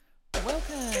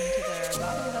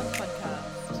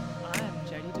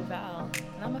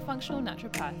functional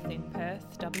naturopath in Perth,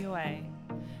 WA.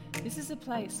 This is a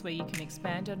place where you can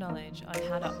expand your knowledge on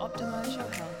how to optimise your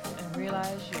health and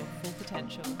realise your full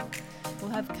potential.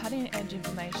 We'll have cutting-edge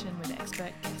information with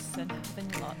expert guests and having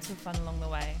lots of fun along the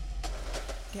way.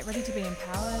 Get ready to be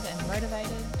empowered and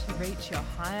motivated to reach your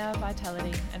higher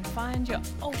vitality and find your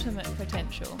ultimate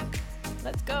potential.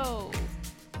 Let's go!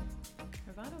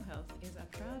 Vital Health is a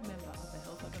proud member of the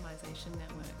Health Optimisation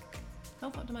Network.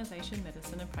 Health Optimisation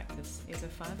Medicine and Practice is a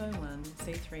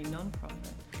 501c3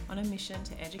 non-profit on a mission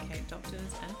to educate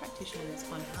doctors and practitioners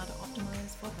on how to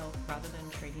optimise for health rather than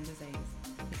treating disease.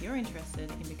 If you're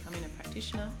interested in becoming a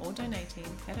practitioner or donating,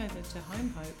 head over to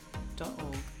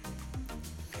homehope.org.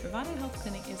 Vital Health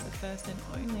Clinic is the first and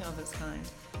only of its kind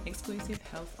exclusive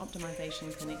health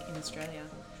optimisation clinic in Australia,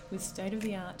 with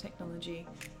state-of-the-art technology,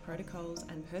 protocols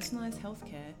and personalised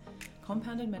healthcare,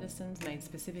 compounded medicines made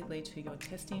specifically to your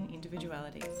testing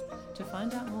individualities. To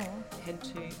find out more, head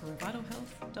to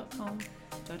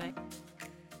revitalhealth.com.au.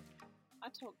 I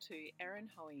talked to Erin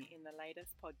Hoey in the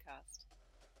latest podcast,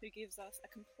 who gives us a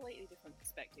completely different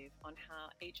perspective on how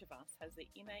each of us has the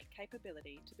innate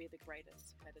capability to be the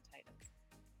greatest meditators.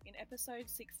 In episode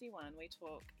 61, we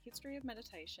talk history of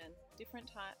meditation, different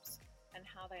types, and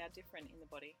how they are different in the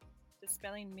body,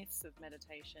 dispelling myths of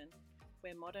meditation,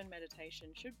 where modern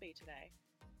meditation should be today,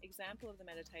 example of the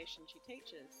meditation she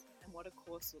teaches, and what a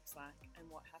course looks like and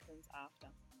what happens after.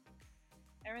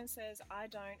 Erin says, I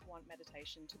don't want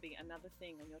meditation to be another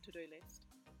thing on your to-do list.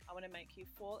 I want to make you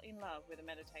fall in love with a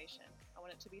meditation. I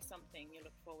want it to be something you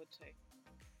look forward to.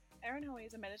 Erin Hoey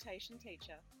is a meditation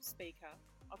teacher, speaker,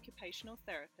 occupational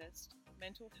therapist,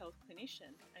 mental health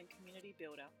clinician, and community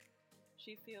builder.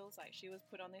 She feels like she was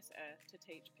put on this earth to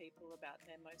teach people about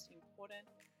their most important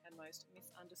and most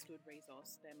misunderstood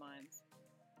resource, their minds.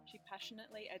 She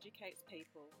passionately educates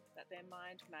people that their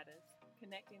mind matters,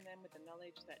 connecting them with the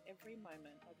knowledge that every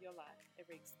moment of your life,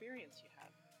 every experience you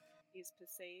have, is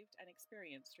perceived and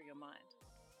experienced through your mind.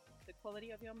 The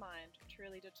quality of your mind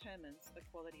truly determines the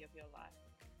quality of your life.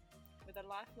 With a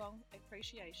lifelong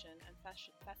appreciation and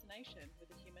fascination with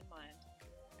the human mind,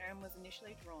 Erin was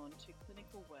initially drawn to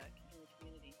clinical work in the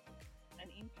community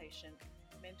and inpatient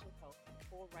mental health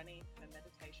before running her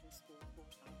meditation school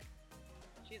full-time.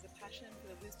 She has a passion for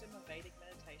the wisdom of Vedic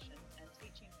meditation and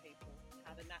teaching people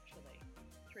how to naturally,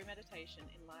 through meditation,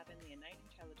 enliven the innate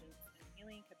intelligence and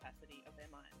healing capacity of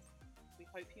their minds. We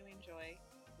hope you enjoy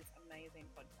this amazing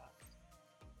podcast.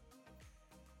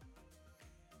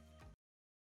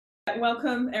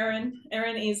 Welcome, Erin.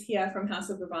 Erin is here from House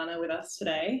of Bhavana with us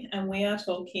today, and we are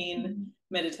talking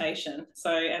meditation.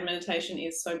 And meditation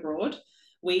is so broad.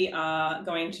 We are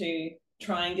going to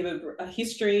try and give a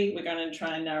history. We're going to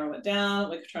try and narrow it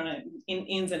down. We're trying to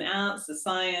ins and outs, the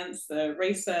science, the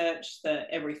research, the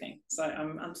everything. So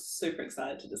I'm super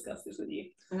excited to discuss this with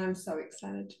you. And I'm so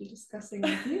excited to be discussing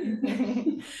with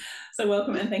you. So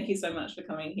welcome, and thank you so much for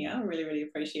coming here. I really, really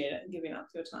appreciate it and giving up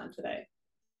your time today.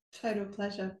 Total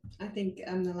pleasure. I think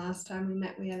the last time we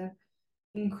met, we had an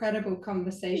incredible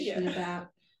conversation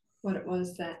about what it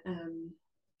was that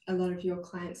a lot of your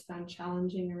clients found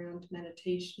challenging around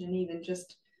meditation, and even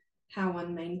just how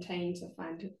one maintains or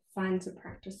finds a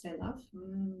practice they love.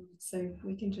 So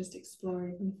we can just explore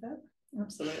even further.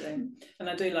 Absolutely. And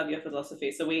I do love your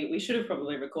philosophy. So we should have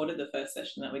probably recorded the first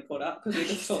session that we caught up, because we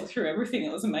just talked through everything.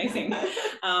 It was amazing.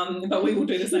 But we will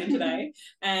do the same today.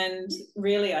 And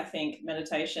really, I think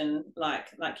meditation,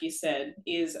 like you said,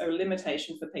 is a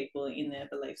limitation for people in their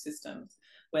belief systems,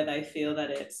 where they feel that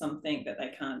it's something that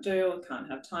they can't do or can't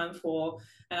have time for.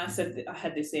 And I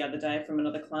had this the other day from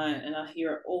another client, and I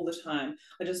hear it all the time.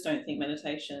 I just don't think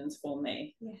meditation's for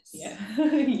me. Yes. Yeah,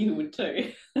 you would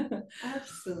too.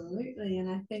 Absolutely. And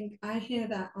I think I hear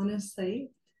that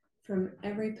honestly from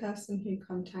every person who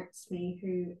contacts me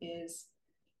who is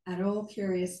at all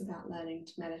curious about learning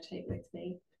to meditate with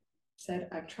me. Said,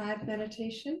 I've tried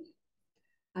meditation.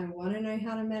 I want to know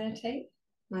how to meditate.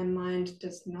 My mind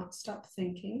does not stop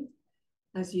thinking.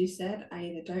 As you said, I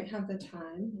either don't have the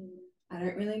time, I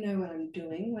don't really know what I'm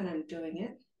doing when I'm doing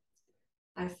it.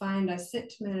 I find I sit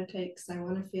to meditate because I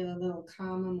want to feel a little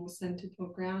calmer, more centered,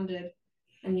 more grounded.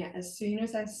 And yet as soon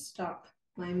as I stop,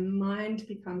 my mind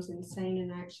becomes insane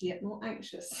and I actually get more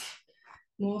anxious,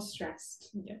 more stressed.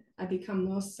 Yeah. I become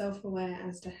more self-aware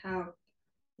as to how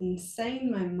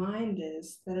insane my mind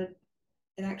is, that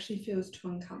it actually feels too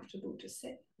uncomfortable to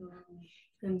sit.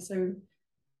 And so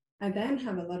I then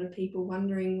have a lot of people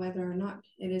wondering whether or not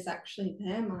it is actually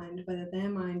their mind, whether their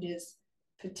mind is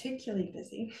particularly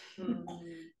busy.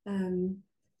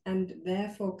 And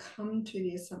therefore come to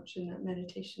the assumption that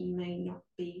meditation may not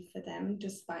be for them,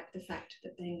 despite the fact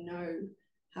that they know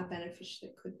how beneficial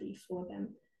it could be for them.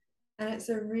 And it's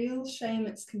a real shame.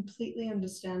 It's completely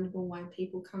understandable why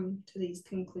people come to these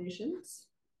conclusions,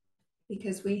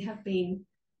 because we have been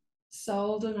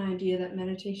sold an idea that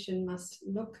meditation must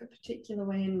look a particular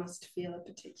way and must feel a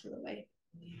particular way.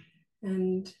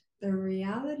 And the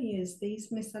reality is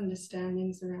these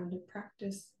misunderstandings around a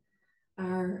practice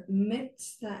are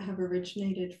myths that have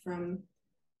originated from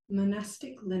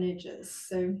monastic lineages.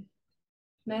 So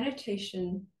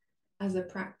meditation as a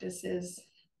practice is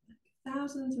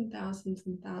thousands and thousands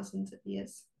and thousands of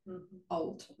years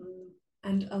old.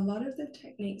 And a lot of the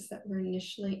techniques that were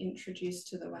initially introduced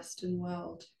to the Western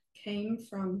world came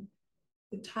from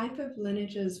the type of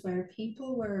lineages where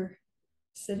people were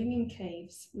sitting in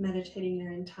caves, meditating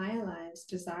their entire lives,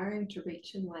 desiring to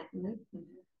reach enlightenment,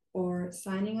 or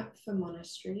signing up for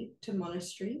monasteries,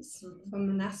 for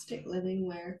monastic living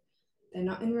where they're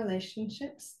not in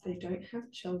relationships, they don't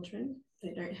have children,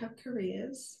 they don't have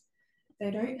careers, they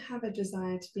don't have a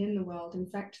desire to be in the world. In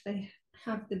fact, they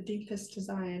have the deepest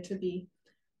desire to be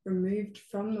removed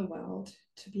from the world,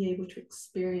 to be able to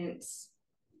experience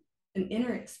an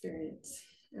inner experience.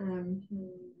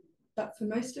 But for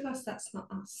most of us, that's not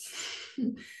us.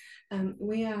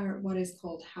 We are what is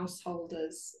called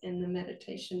householders in the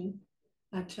meditation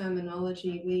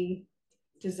terminology. We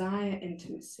desire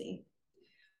intimacy.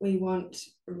 We want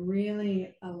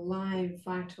really alive,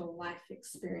 vital life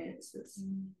experiences.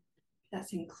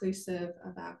 That's inclusive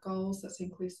of our goals, that's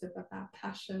inclusive of our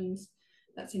passions,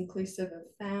 that's inclusive of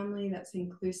family, that's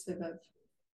inclusive of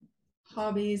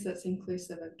hobbies, that's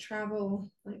inclusive of travel.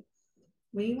 Like,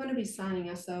 we want to be signing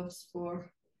ourselves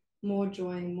for more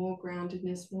joy, more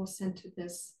groundedness, more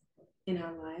centeredness in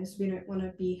our lives. We don't want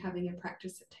to be having a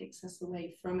practice that takes us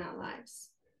away from our lives.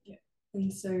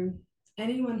 And so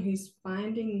anyone who's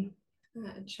finding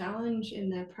a challenge in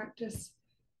their practice,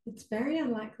 it's very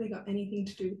unlikely got anything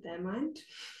to do with their mind.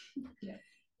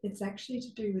 It's actually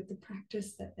to do with the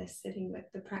practice that they're sitting with.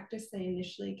 The practice they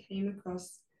initially came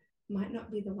across might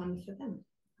not be the one for them.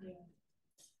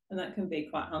 And that can be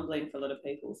quite humbling for a lot of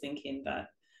people, thinking that,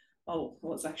 oh,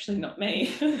 well, it's actually not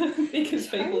me, because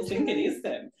people think it is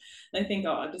them. They think,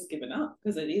 oh, I've just given up,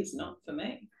 because it is not for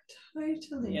me.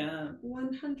 Totally.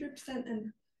 100%.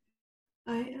 And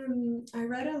I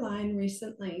read a line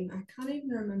recently, I can't even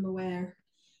remember where,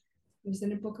 it was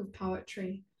in a book of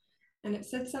poetry, and it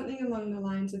said something along the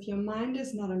lines of, your mind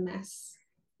is not a mess,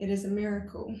 it is a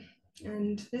miracle.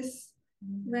 And this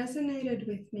resonated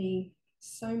with me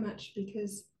so much,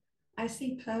 because I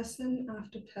see person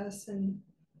after person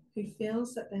who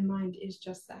feels that their mind is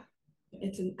just that.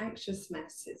 It's an anxious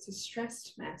mess, it's a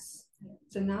stressed mess,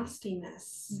 it's a nasty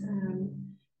mess,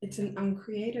 it's an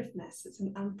uncreative mess, it's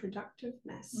an unproductive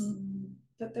mess.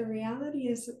 But the reality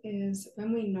is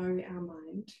when we know our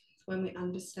mind, when we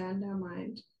understand our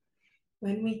mind,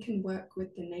 when we can work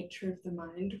with the nature of the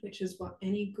mind, which is what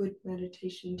any good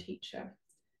meditation teacher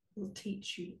will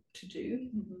teach you to do,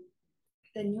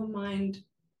 then your mind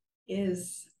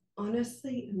is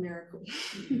honestly a miracle.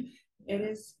 It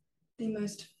is the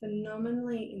most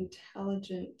phenomenally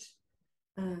intelligent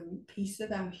piece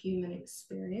of our human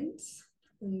experience.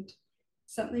 And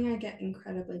something I get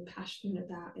incredibly passionate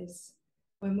about is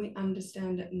when we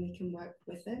understand it and we can work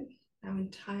with it, our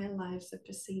entire lives are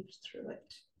perceived through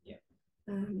it.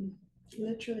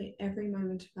 Literally every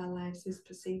moment of our lives is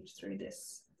perceived through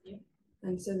this.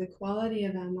 And so the quality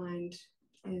of our mind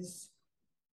is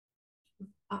of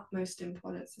utmost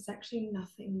importance. There's actually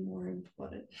nothing more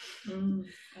important.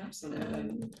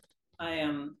 Absolutely. I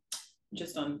am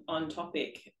just on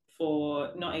topic,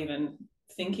 for not even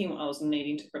thinking I was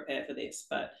needing to prepare for this,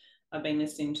 but I've been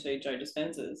listening to Joe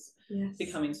Dispenza's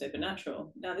Becoming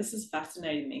Supernatural. Now, this has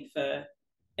fascinated me for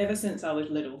ever since I was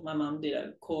little. My mum did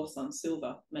a course on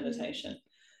silver meditation,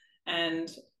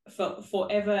 and for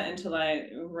forever until I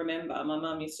remember, my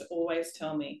mum used to always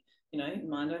tell me, you know,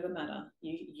 mind over matter.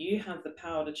 You have the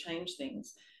power to change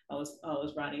things. I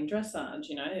was writing dressage,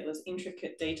 you know, it was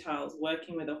intricate details,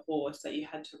 working with a horse that you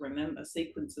had to remember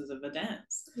sequences of a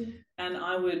dance. And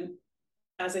I would,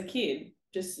 as a kid,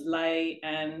 just lay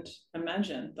and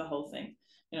imagine the whole thing.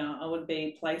 You know, I would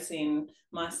be placing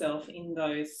myself in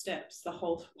those steps the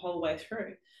whole way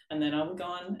through, and then I would go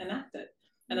on and act it.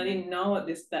 And I didn't know at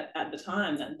the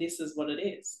time that this is what it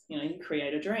is. You know, you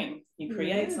create a dream, you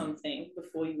create something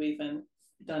before you even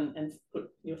done and put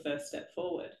your first step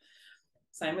forward.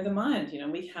 Same with the mind. You know,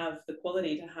 we have the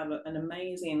quality to have an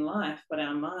amazing life, but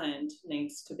our mind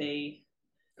needs to be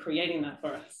creating that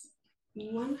for us.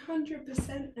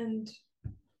 100%.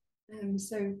 And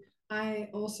so I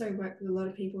also work with a lot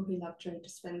of people who love Joe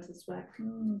Dispenza's work.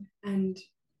 And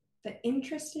the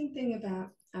interesting thing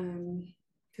about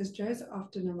because Jo's are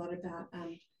often a lot about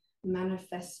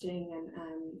manifesting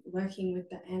and working with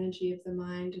the energy of the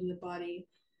mind and the body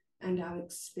and our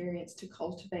experience to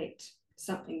cultivate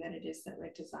something that it is that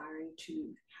we're desiring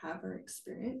to have or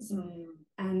experience.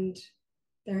 And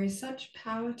there is such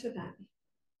power to that.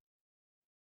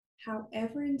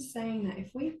 However, in saying that,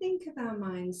 if we think of our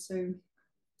minds, so,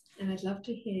 and I'd love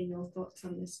to hear your thoughts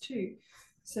on this too.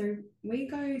 So we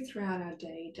go throughout our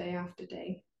day, day after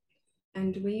day,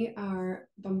 and we are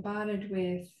bombarded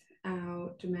with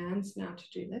our demands and our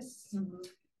to-do lists.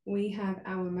 We have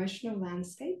our emotional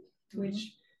landscape,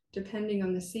 which, depending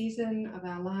on the season of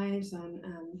our lives, on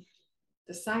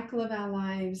the cycle of our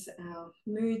lives, our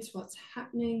moods, what's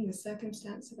happening, the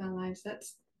circumstance of our lives,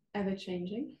 that's ever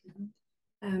changing.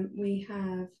 We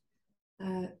have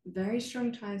very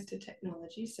strong ties to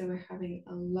technology, so we're having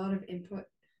a lot of input,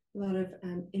 a lot of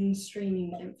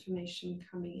in-streaming information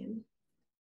coming in.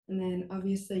 And then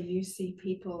obviously you see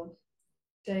people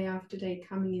day after day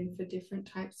coming in for different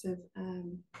types of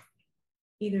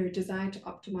either a desire to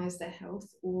optimize their health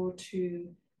or to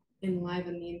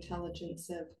enliven the intelligence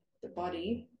of the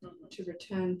body to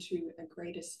return to a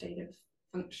greater state of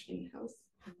functioning health.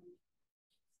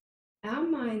 Our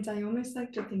minds, I almost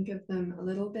like to think of them a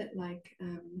little bit like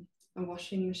a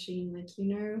washing machine. Like,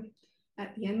 you know,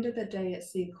 at the end of the day,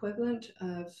 it's the equivalent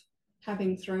of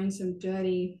having thrown some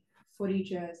dirty footy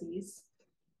jerseys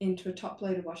into a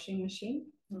top-loader washing machine.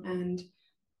 And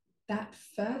that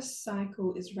first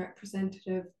cycle is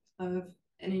representative of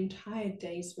an entire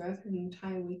day's worth, an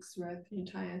entire week's worth, an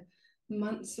entire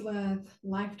month's worth,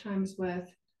 lifetime's worth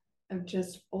of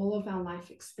just all of our life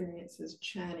experiences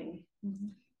churning.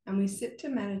 And we sit to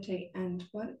meditate, and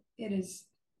what it is,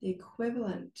 the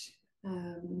equivalent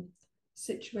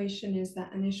situation is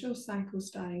that initial cycle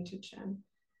starting to churn.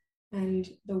 And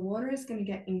the water is going to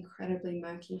get incredibly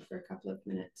murky for a couple of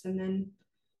minutes. And then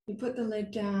you put the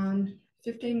lid down.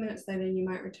 15 minutes later, you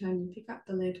might return, you pick up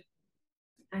the lid.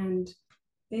 And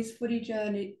these footy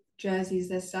jerseys,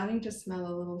 they're starting to smell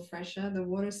a little fresher. The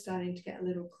water's starting to get a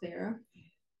little clearer.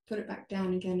 Put it back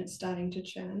down again, it's starting to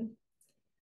churn.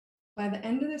 By the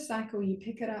end of the cycle, you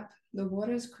pick it up, the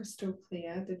water's crystal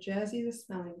clear, the jerseys are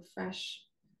smelling fresh.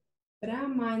 But our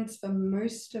minds, for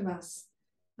most of us,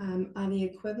 are the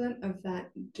equivalent of that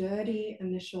dirty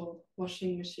initial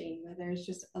washing machine where there's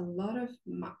just a lot of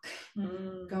muck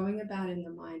going about in the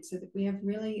mind, so that we have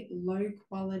really low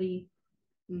quality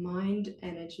mind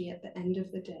energy at the end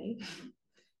of the day.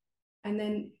 And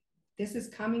then this is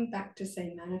coming back to,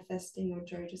 say, manifesting or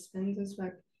Joe Dispenza's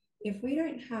work. If we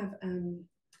don't have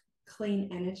clean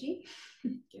energy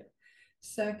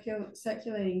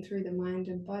circulating through the mind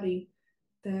and body,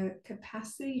 the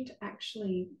capacity to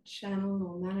actually channel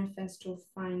or manifest or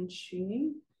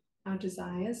fine-tune our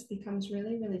desires becomes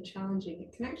really, really challenging.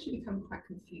 It can actually become quite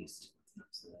confused.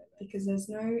 Absolutely. Because there's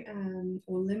no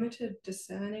or limited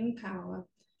discerning power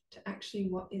to actually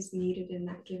what is needed in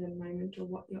that given moment or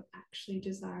what you're actually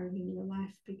desiring in your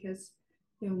life, because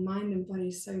your mind and body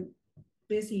is so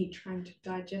busy trying to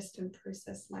digest and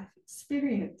process life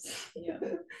experience. Yeah,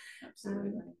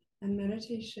 absolutely. And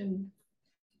meditation,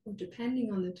 or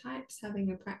depending on the types,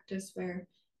 having a practice where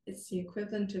it's the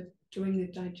equivalent of doing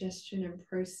the digestion and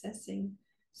processing.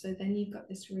 So then you've got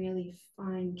this really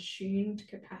fine-tuned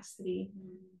capacity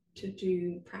to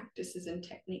do practices and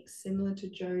techniques similar to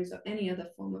Joe's or any other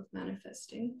form of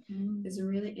manifesting. Is a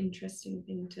really interesting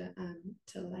thing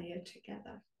to layer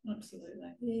together.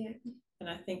 Absolutely. Yeah. And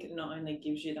I think it not only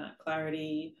gives you that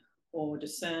clarity or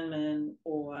discernment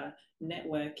or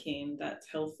networking that's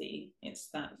healthy, it's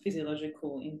that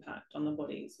physiological impact on the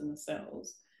bodies and the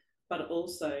cells, but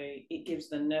also it gives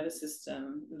the nervous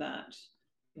system that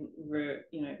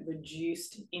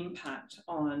reduced impact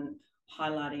on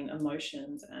highlighting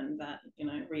emotions and that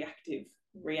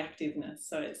reactiveness.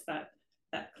 So it's that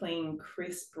clean,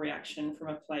 crisp reaction from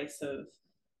a place of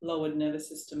lowered nervous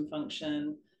system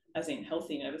function, as in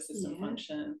healthy nervous system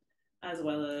function, as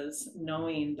well as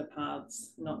knowing the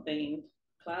paths not being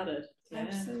clouded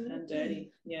and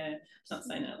dirty. Yeah, not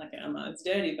saying that like it's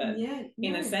dirty, but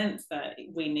in a sense that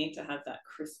we need to have that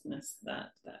crispness,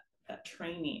 that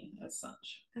training as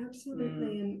such.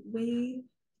 Absolutely. And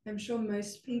I'm sure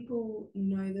most people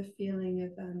know the feeling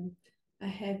of a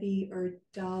heavy or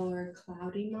dull or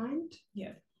cloudy mind.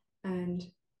 Yeah. And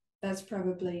that's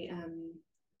probably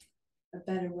a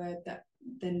better word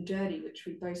than dirty, which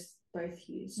we both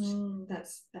used.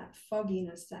 That's that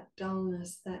fogginess, that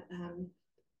dullness, that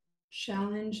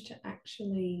challenge to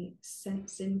actually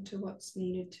sense into what's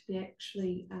needed, to be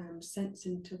actually sense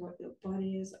into what your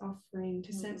body is offering,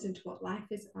 to sense into what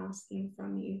life is asking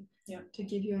from you, to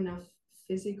give you enough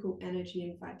physical energy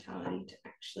and vitality to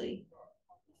actually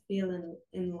feel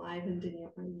enlivened in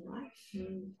your own life.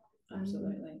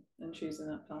 Absolutely. And choosing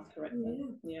that path correctly.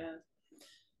 Yeah.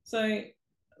 So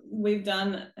we've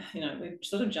done, we've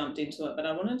sort of jumped into it, but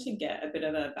I wanted to get a bit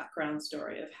of a background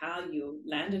story of how you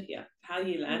landed here, how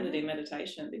you landed in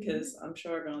meditation, because I'm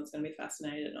sure everyone's going to be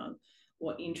fascinated on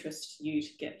what interests you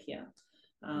to get here.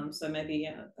 So maybe,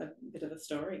 a bit of a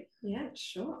story. Yeah,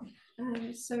 sure.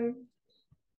 So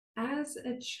as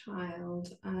a child,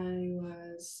 I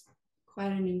was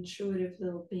quite an intuitive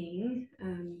little being.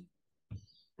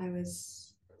 I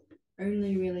was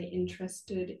only really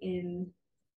interested in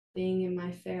being in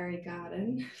my fairy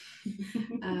garden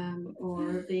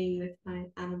or being with my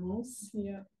animals.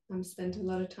 Yeah. Spent a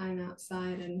lot of time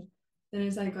outside, and then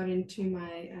as I got into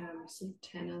my sort of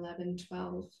 10, 11,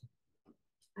 12,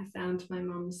 I found my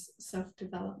mum's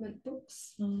self-development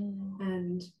books,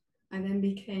 and I then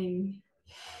became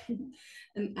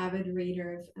an avid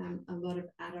reader of a lot of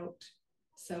adult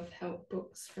self-help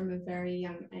books from a very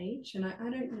young age. And I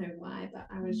don't know why, but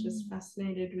I was just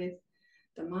fascinated with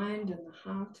the mind and the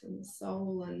heart and the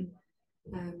soul.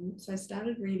 And so I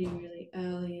started reading really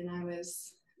early, and I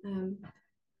was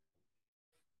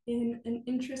in an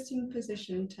interesting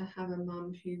position to have a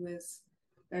mum who was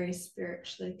very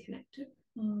spiritually connected.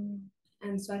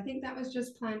 And so I think that was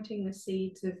just planting the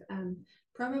seeds of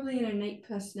probably an innate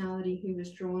personality who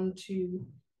was drawn to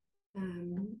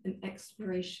an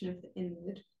exploration of the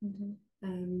inward,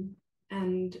 and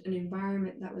an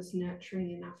environment that was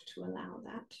nurturing enough to allow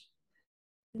that.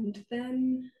 And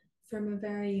then from a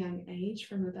very young age,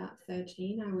 from about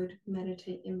 13, I would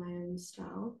meditate in my own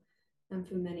style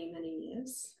for many, many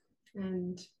years.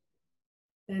 And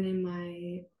then in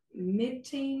my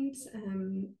mid-teens,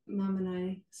 Mum and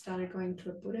I started going to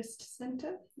a Buddhist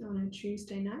center on a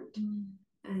Tuesday night.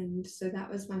 And so that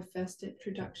was my first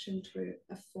introduction to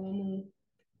a formal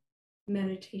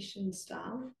meditation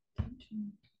style.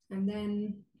 And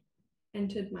then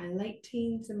entered my late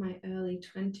teens and my early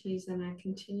 20s, and I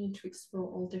continued to explore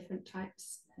all different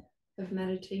types of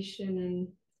meditation. And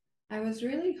I was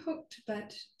really hooked,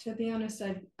 but to be honest,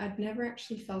 I'd never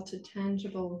actually felt a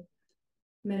tangible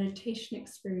meditation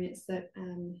experience that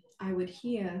I would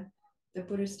hear the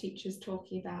Buddhist teachers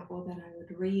talking about, or that I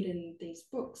would read in these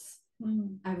books.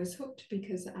 I was hooked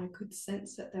because I could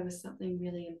sense that there was something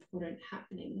really important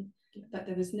happening, but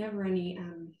there was never any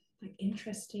like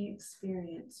interesting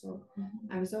experience, or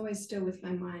I was always still with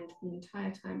my mind the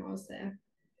entire time I was there.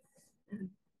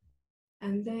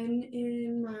 And then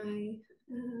in my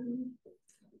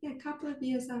a couple of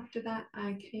years after that,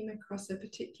 I came across a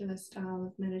particular style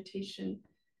of meditation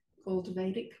called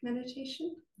Vedic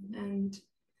meditation, and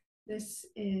this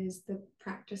is the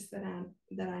practice that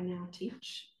I now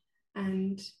teach.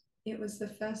 And it was the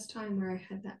first time where I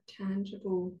had that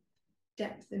tangible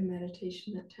depth in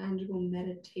meditation, that tangible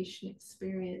meditation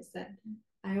experience that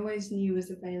I always knew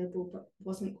was available but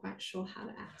wasn't quite sure how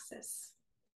to access.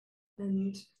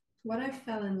 And what I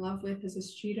fell in love with as a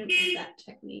student of that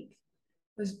technique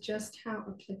was just how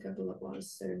applicable it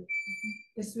was. So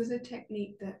this was a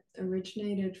technique that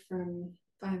originated from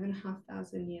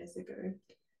 5,500 years ago,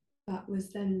 but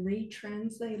was then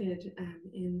retranslated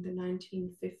in the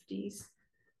 1950s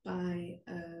by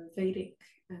a Vedic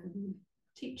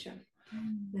teacher.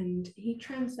 And he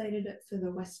translated it for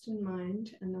the Western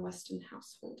mind and the Western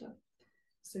householder.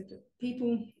 So the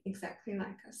people exactly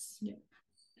like us. Yeah.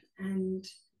 And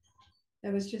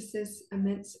there was just this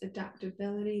immense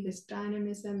adaptability, this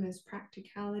dynamism, this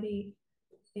practicality.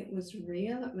 It was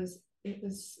real. It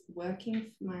was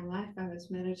working for my life. I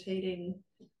was meditating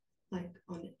like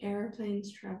on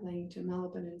airplanes traveling to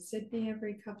Melbourne and Sydney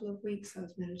every couple of weeks. I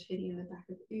was meditating in the back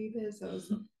of Ubers. I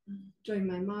was doing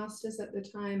my master's at the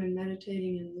time and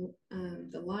meditating in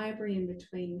the library in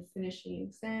between finishing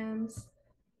exams.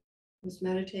 I was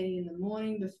meditating in the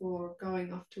morning before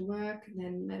going off to work, and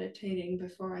then meditating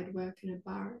before I'd work in a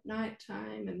bar at night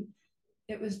time. And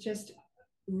it was just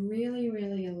really,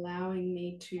 really allowing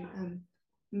me to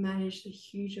manage the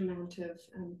huge amount of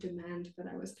demand that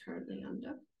I was currently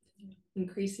under,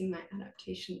 increasing my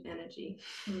adaptation energy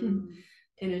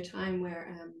in a time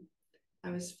where I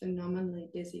was phenomenally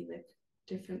busy with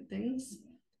different things.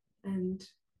 And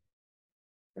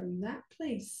from that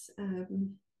place,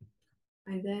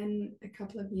 I then, a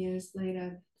couple of years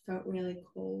later, felt really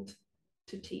called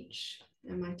to teach.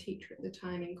 And my teacher at the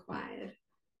time inquired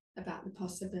about the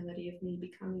possibility of me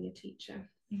becoming a teacher.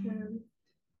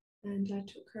 And I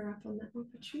took her up on that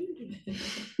opportunity.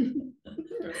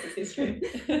 The rest is history.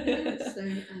 So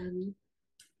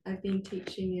I've been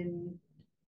teaching in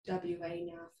WA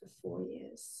now for 4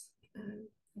 years.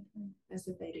 as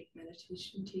a Vedic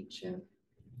meditation teacher.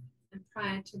 And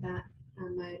prior to that,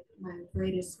 my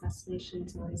greatest fascination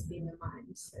has always been the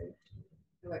mind. So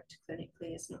I worked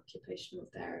clinically as an occupational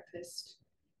therapist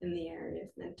in the area of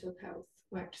mental health,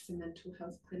 worked as a mental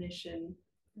health clinician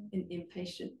in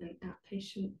inpatient and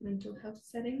outpatient mental health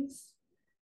settings.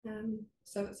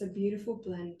 So it's a beautiful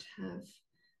blend to have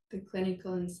the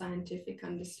clinical and scientific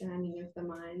understanding of the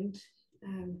mind,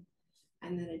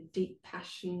 and then a deep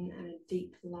passion and a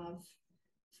deep love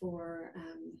for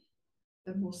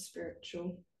the more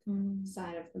spiritual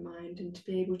side of the mind, and to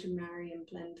be able to marry and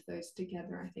blend those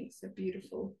together, I think is a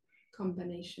beautiful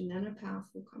combination and a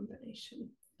powerful combination.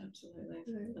 Absolutely.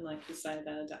 And like you say,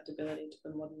 that adaptability to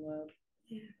the modern world.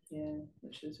 Yeah,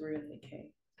 which is really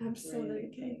key. Absolutely. Really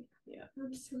key. Yeah.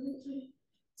 Absolutely.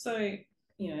 So,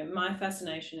 you know, my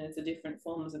fascination is the different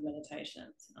forms of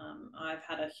meditations. I've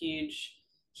had a huge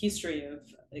history of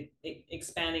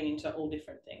expanding into all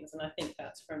different things, and I think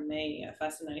that's, from me, a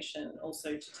fascination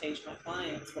also to teach my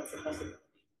clients what's the possibility.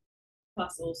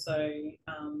 Plus also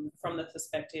from the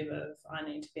perspective of, I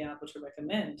need to be able to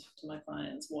recommend to my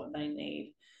clients what they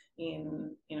need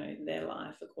in, you know, their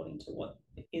life according to what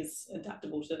is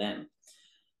adaptable to them.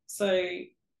 So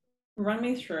run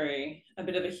me through a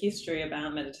bit of a history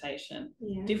about meditation,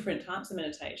 different types of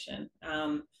meditation,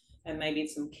 and maybe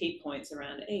some key points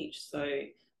around each, so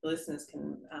the listeners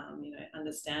can, you know,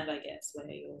 understand, I guess, where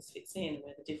yours fits in,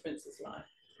 where the differences lie.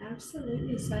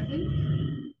 Absolutely. So I think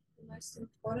the most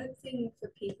important thing for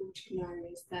people to know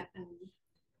is that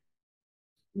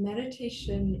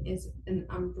meditation is an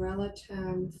umbrella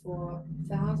term for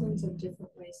thousands of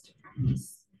different ways to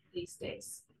practice these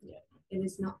days. It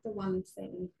is not the one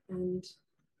thing, and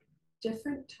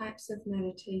different types of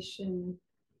meditation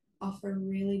offer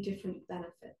really different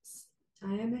benefits.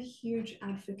 I am a huge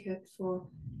advocate for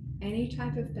any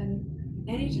type of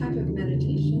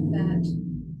meditation that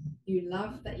you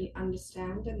love, that you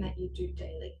understand, and that you do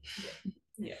daily.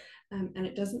 And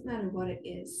it doesn't matter what it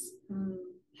is.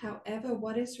 However,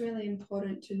 what is really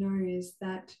important to know is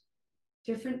that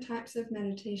different types of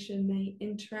meditation may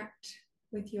interact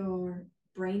with your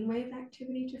brainwave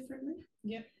activity differently.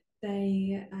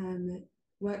 They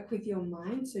work with your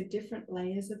mind, so different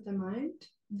layers of the mind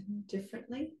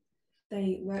differently.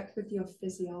 They work with your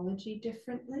physiology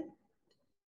differently,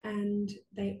 and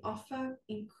they offer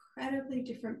incredibly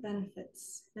different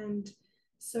benefits. And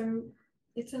so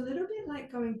it's a little bit like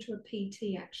going to a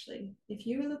PT, actually. If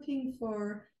you were looking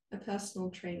for a personal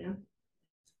trainer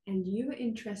and you were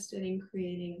interested in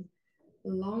creating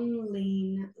long,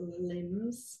 lean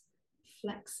limbs,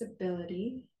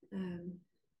 flexibility,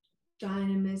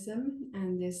 dynamism,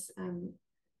 and this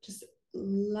just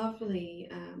lovely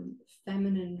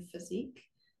feminine physique,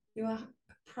 you are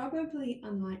probably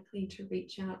unlikely to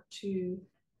reach out to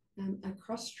a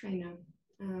CrossFit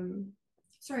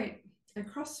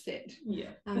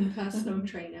personal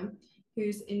trainer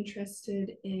who's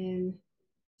interested in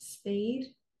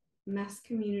speed, mass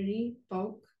community,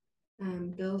 bulk,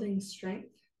 building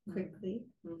strength quickly.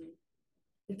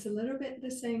 It's a little bit the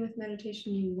same with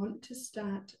meditation. You want to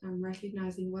start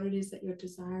recognizing what it is that you're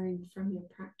desiring from your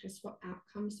practice. What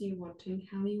outcomes are you wanting?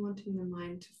 How are you wanting the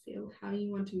mind to feel? How are you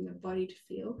wanting the body to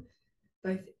feel?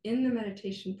 Both in the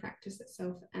meditation practice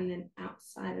itself and then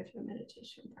outside of your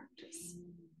meditation practice.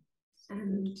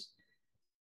 And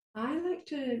I like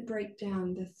to break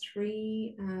down the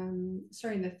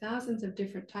thousands of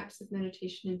different types of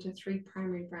meditation into three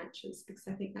primary branches, because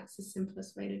I think that's the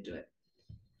simplest way to do it.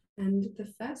 And the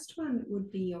first one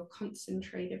would be your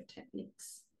concentrative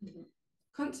techniques.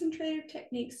 Concentrative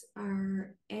techniques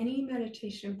are any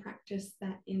meditation practice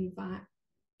that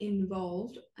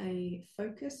involved a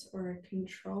focus or a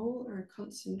control or a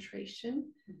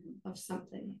concentration of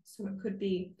something. So it could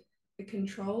be a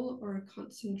control or a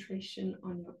concentration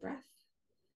on your breath.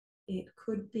 It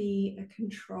could be a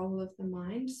control of the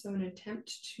mind, so an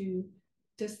attempt to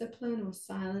discipline or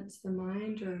silence the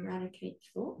mind or eradicate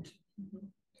thought.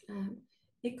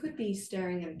 It could be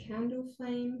staring at a candle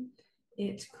flame.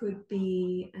 It could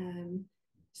be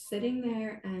sitting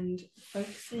there and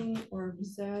focusing or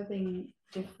observing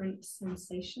different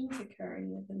sensations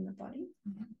occurring within the body.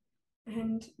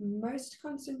 And most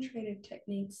concentrative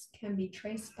techniques can be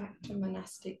traced back to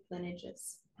monastic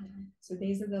lineages. So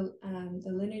these are the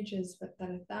lineages that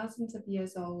are thousands of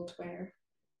years old, where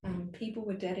people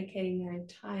were dedicating their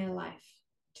entire life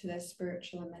to their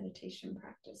spiritual and meditation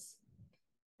practice.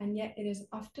 And yet it is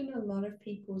often a lot of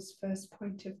people's first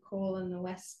point of call in the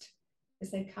West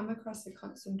as they come across a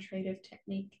concentrative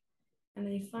technique and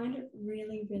they find it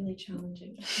really, really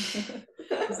challenging.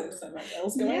 Because there's so much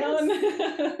else going on.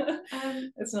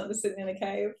 It's not just sitting in a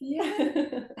cave.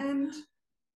 And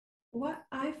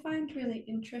find really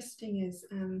interesting is,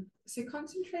 so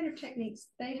concentrative techniques,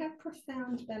 they have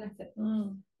profound benefit.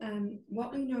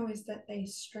 What we know is that they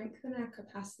strengthen our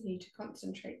capacity to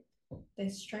concentrate. They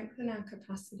strengthen our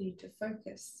capacity to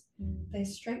focus. They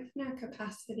strengthen our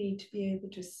capacity to be able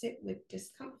to sit with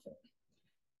discomfort.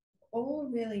 All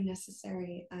really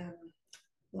necessary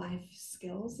life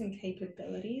skills and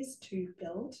capabilities to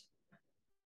build.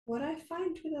 What I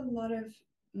find with a lot of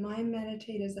my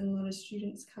meditators and a lot of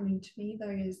students coming to me, though,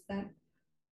 is that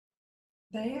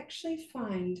they actually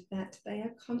find that they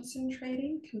are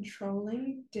concentrating,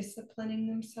 controlling, disciplining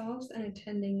themselves and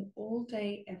attending all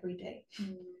day, every day.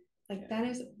 Like that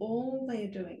is all they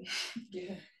are doing.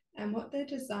 Yeah. And what they're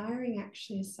desiring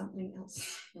actually is something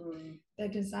else. They're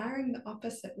desiring the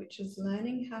opposite, which is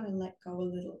learning how to let go a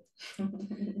little.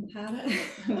 How to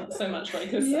not so much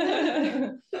focus.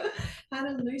 Yeah. How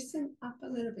to loosen up a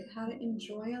little bit, how to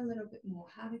enjoy a little bit more,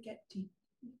 how to get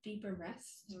deeper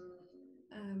rest,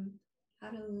 how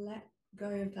to let go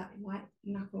of that white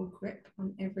knuckle grip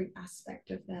on every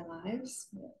aspect of their lives.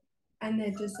 And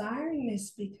they're desiring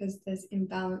this because there's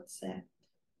imbalance there.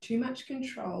 Too much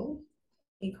control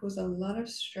equals a lot of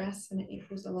stress and it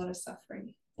equals a lot of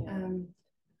suffering.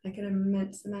 Like an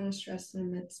immense amount of stress and an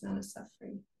immense amount of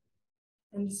suffering.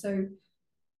 And so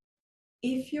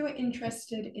if you're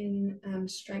interested in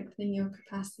strengthening your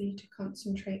capacity to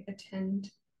concentrate,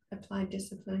 attend, apply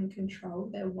discipline and control,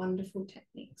 they're wonderful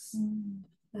techniques.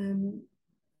 Then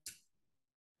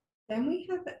we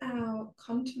have our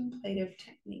contemplative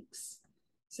techniques.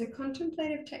 So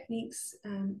contemplative techniques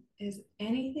is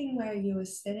anything where you are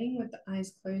sitting with the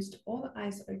eyes closed or the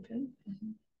eyes open,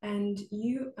 and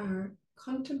you are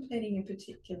contemplating a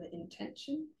particular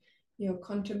intention. You're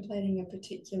contemplating a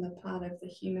particular part of the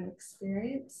human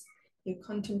experience. You're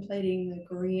contemplating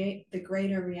the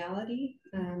greater reality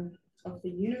of the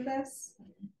universe.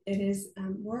 It is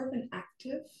more of an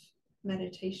active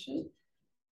meditation,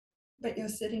 but you're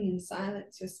sitting in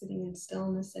silence, you're sitting in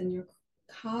stillness, and you're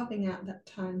carving out that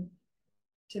time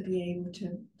to be able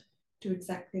to do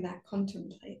exactly that,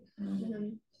 contemplate.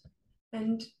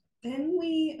 And then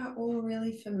we are all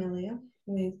really familiar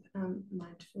with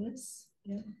mindfulness.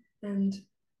 And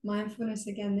mindfulness,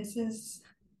 again, this is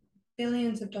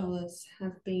billions of dollars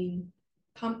have been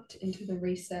pumped into the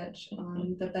research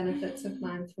on the benefits of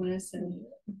mindfulness. And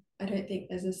I don't think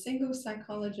there's a single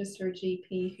psychologist or a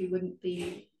GP who wouldn't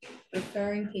be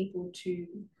referring people to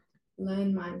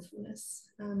learn mindfulness.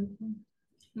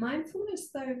 Mindfulness,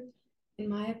 though, in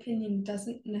my opinion,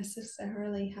 doesn't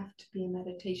necessarily have to be a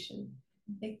meditation.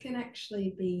 It can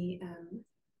actually be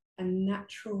a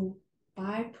natural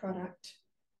byproduct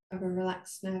of a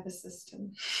relaxed nervous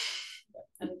system.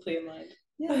 And a clear mind.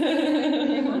 Yeah,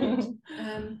 clear mind.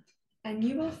 And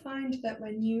you will find that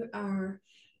when you are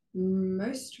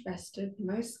most rested,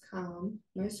 most calm,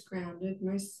 most grounded,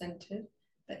 most centered,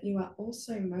 that you are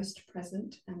also most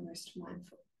present and most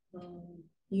mindful.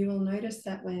 You will notice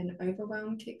that when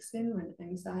overwhelm kicks in, when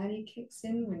anxiety kicks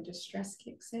in, when distress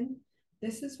kicks in,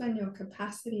 this is when your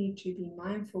capacity to be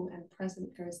mindful and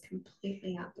present goes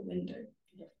completely out the window.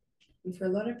 And for a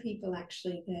lot of people,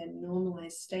 actually, their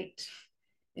normalized state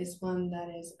is one that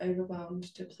is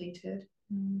overwhelmed, depleted,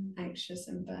 anxious,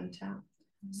 and burnt out.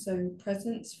 So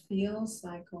presence feels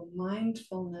like, or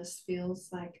mindfulness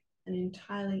feels like, an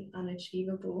entirely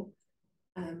unachievable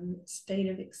state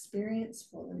of experience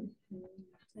for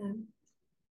them.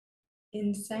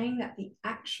 In saying that, the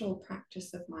actual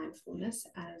practice of mindfulness,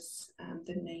 as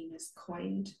the name is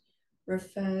coined,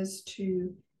 refers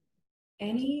to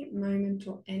any moment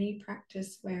or any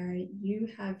practice where you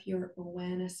have your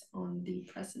awareness on the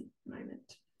present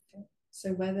moment.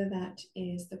 So whether that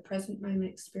is the present moment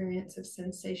experience of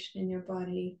sensation in your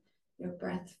body, your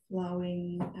breath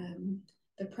flowing,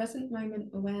 the present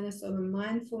moment awareness or the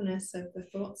mindfulness of the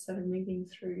thoughts that are moving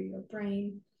through your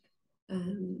brain,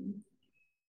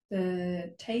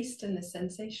 the taste and the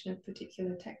sensation of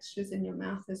particular textures in your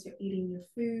mouth as you're eating your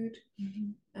food.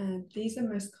 These are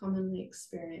most commonly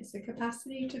experienced. The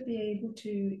capacity to be able to,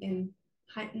 in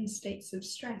heightened states of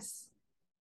stress,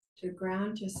 to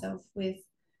ground yourself with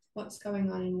what's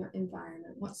going on in your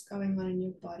environment, what's going on in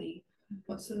your body,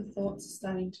 what sort of thoughts are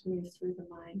starting to move through the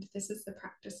mind. This is the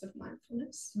practice of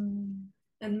mindfulness.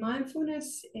 And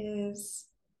mindfulness is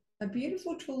a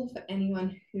beautiful tool for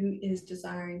anyone who is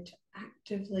desiring to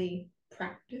actively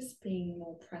practice being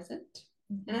more present.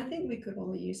 And I think we could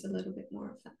all use a little bit more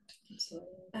of that.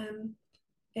 Absolutely.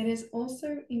 It is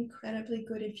also incredibly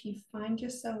good if you find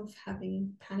yourself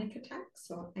having panic attacks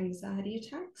or anxiety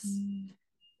attacks,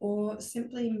 or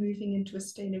simply moving into a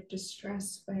state of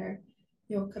distress where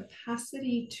your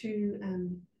capacity to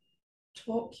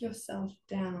talk yourself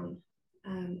down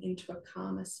into a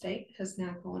calmer state has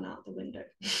now gone out the window.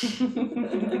 It'll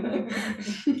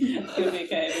be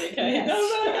okay, it'll be okay. Yes. No,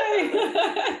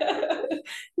 okay.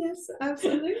 Yes,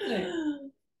 absolutely.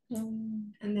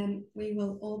 And then we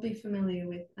will all be familiar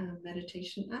with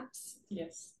meditation apps.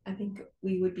 Yes. I think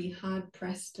we would be hard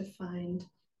pressed to find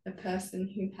a person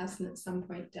who hasn't at some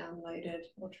point downloaded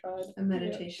or tried a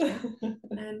meditation app.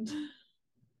 And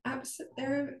apps,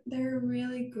 they're a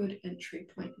really good entry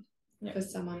point for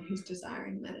someone who's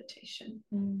desiring meditation.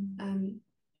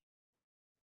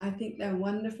 I think they're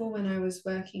wonderful. When I was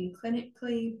working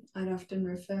clinically, I'd often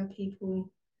refer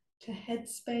people to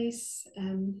Headspace.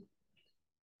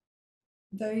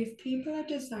 Though if people are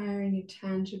desiring a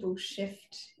tangible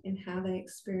shift in how they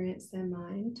experience their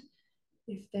mind,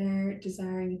 if they're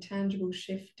desiring a tangible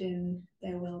shift in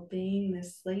their well-being, their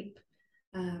sleep,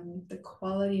 the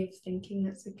quality of thinking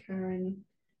that's occurring,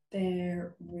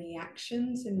 their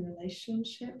reactions in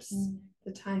relationships,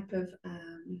 the type of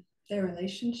their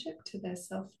relationship to their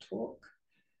self-talk,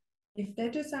 if they're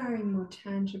desiring more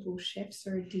tangible shifts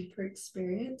or a deeper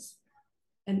experience,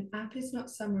 an app is not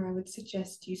somewhere I would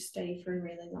suggest you stay for a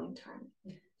really long time.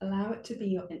 Allow it to be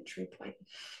your entry point.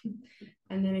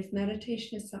 And then if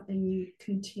meditation is something you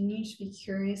continue to be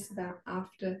curious about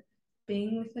after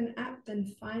being with an app, then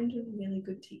find a really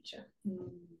good teacher.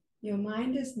 Your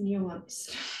mind is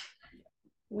nuanced.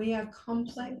 We are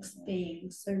complex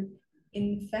beings, so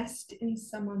invest in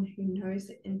someone who knows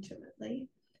it intimately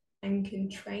and can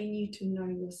train you to know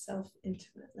yourself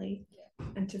intimately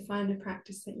and to find a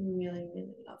practice that you really,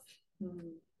 really love.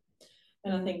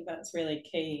 And I think that's really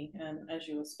key. And as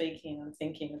you were speaking, I'm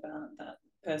thinking about that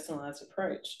personalized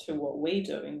approach to what we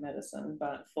do in medicine,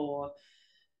 but for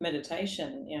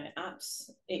meditation, apps,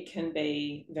 it can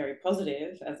be very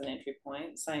positive as an entry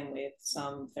point, same with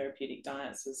some therapeutic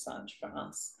diets as such for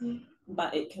us,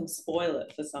 but it can spoil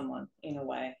it for someone in a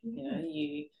way.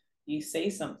 You see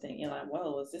something, you're like,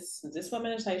 well, is this what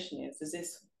meditation is? Is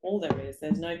this all there is?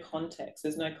 There's no context.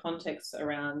 There's no context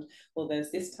around, well, there's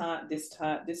this type, this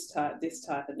type, this type, this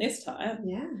type, and this type.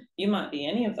 You might be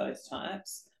any of those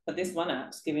types, but this one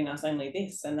app's giving us only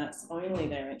this, and that's only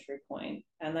their entry point,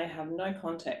 and they have no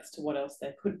context to what else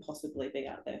there could possibly be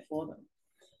out there for them.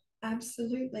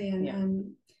 Absolutely.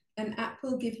 And an app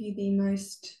will give you the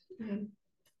most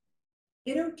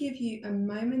it'll give you a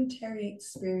momentary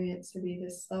experience of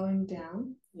either slowing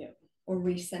down or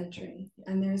recentering,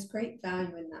 and there's great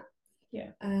value in that.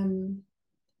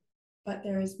 But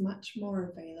there is much more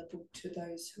available to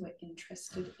those who are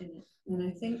interested in it, and I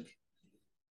think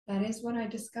that is what I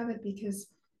discovered,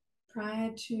 because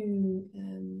prior to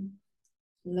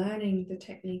learning the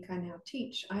technique I now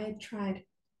teach, I had tried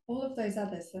all of those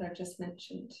others that I've just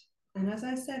mentioned, and as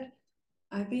I said,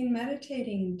 I've been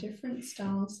meditating in different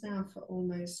styles now for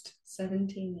almost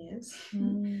 17 years.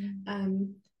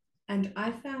 And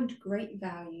I found great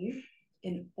value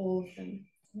in all of them.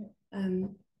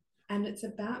 And it's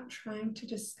about trying to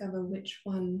discover which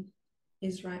one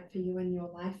is right for you in your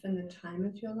life and the time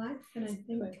of your life. And I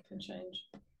think it can change.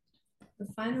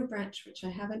 The final branch, which I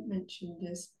haven't mentioned,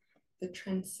 is the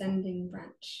transcending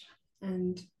branch.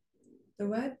 And the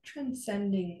word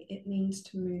transcending, it means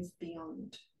to move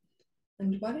beyond.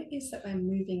 And what it is that we're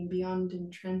moving beyond in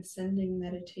transcending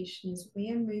meditation is we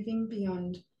are moving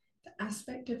beyond the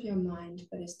aspect of your mind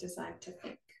that is designed to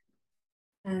think.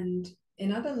 And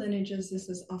in other lineages, this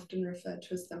is often referred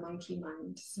to as the monkey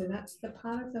mind. So that's the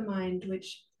part of the mind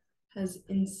which has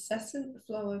incessant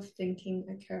flow of thinking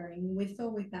occurring with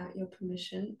or without your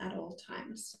permission at all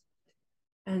times.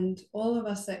 And all of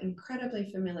us are incredibly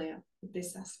familiar with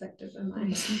this aspect of the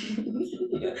mind.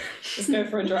 Just go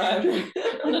for a drive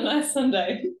on a nice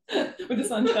Sunday with the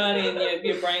sun shining and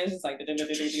your brain's just like you're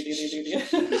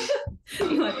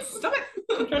like, stop it,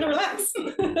 I'm trying to relax.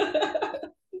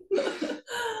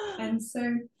 And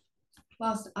so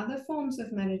whilst other forms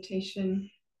of meditation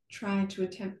try to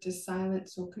attempt to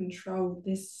silence or control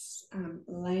this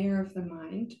layer of the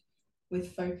mind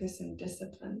with focus and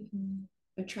discipline,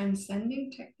 a transcending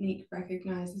technique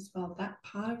recognizes, well, that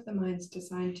part of the mind's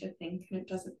designed to think and it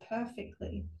does it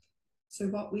perfectly. So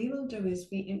what we will do is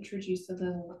we introduce a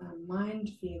little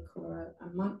mind vehicle or a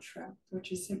mantra,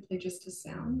 which is simply just a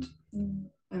sound.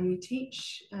 And we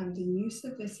teach the use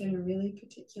of this in a really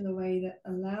particular way that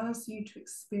allows you to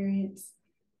experience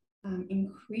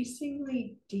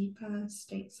increasingly deeper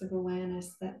states of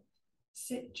awareness that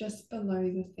sit just below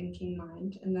the thinking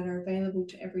mind and that are available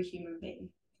to every human being.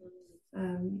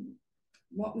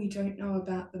 What we don't know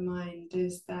about the mind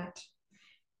is that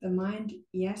the mind,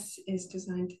 yes, is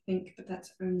designed to think, but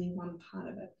that's only one part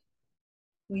of it.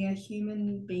 We are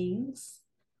human beings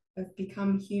of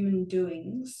become human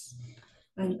doings.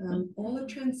 And all the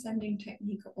transcending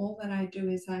technique, all that I do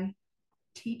is I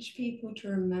teach people to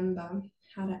remember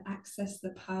how to access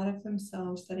the part of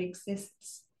themselves that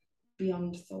exists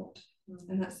beyond thought.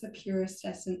 And that's the purest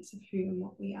essence of who and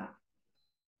what we are.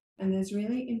 And there's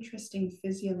really interesting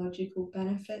physiological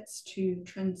benefits to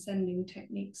transcending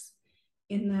techniques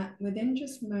in that within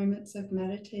just moments of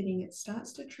meditating, it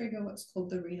starts to trigger what's called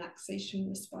the relaxation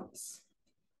response.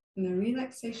 And the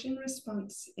relaxation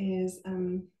response is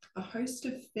a host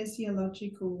of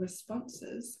physiological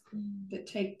responses that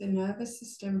take the nervous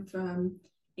system from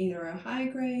either a high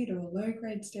grade or low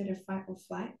grade state of fight or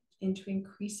flight into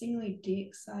increasingly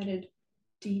de-excited,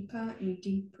 deeper and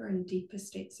deeper and deeper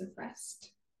states of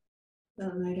rest.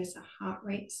 We'll notice our heart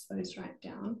rate slows right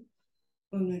down.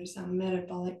 We'll notice our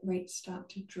metabolic rates start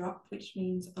to drop, which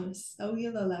means on a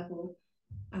cellular level,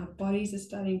 our bodies are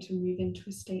starting to move into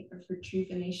a state of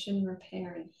rejuvenation,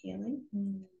 repair, and healing.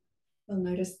 We'll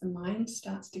notice the mind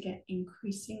starts to get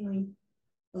increasingly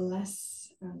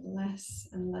less and less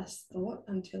and less thought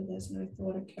until there's no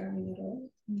thought occurring at all.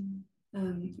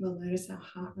 We'll notice our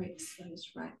heart rate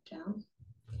slows right down.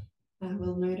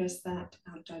 We'll notice that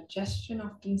our digestion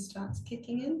often starts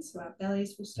kicking in, so our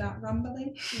bellies will start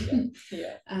rumbling.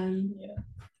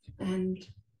 And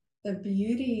the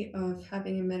beauty of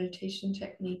having a meditation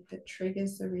technique that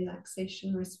triggers the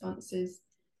relaxation response is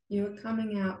you're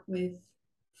coming out with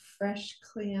fresh,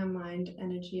 clear mind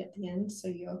energy at the end. So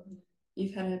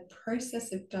you've had a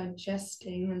process of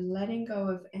digesting and letting go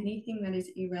of anything that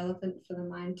is irrelevant for the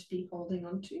mind to be holding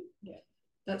on to.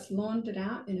 That's laundered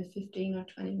out in a 15 or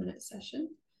 20-minute session.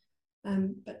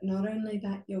 But not only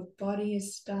that, your body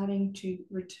is starting to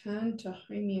return to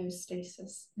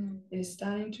homeostasis. It is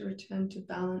starting to return to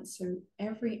balance. So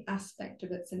every aspect of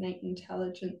its innate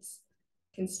intelligence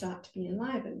can start to be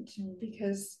enlivened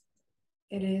because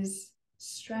it is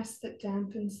stress that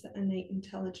dampens the innate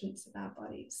intelligence of our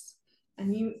bodies.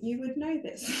 And you would know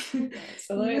this.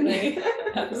 Absolutely.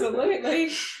 Absolutely.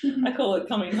 I call it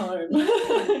coming home.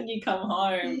 You come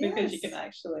home because you can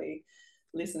actually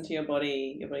listen to your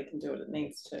body can do what it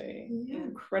needs to.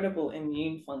 Incredible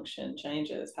immune function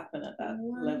changes happen at that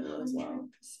 100%. Level as well.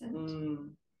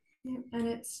 And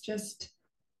it's just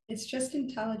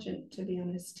intelligent, to be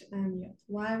honest.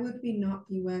 Why would we not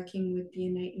be working with the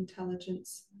innate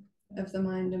intelligence of the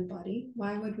mind and body?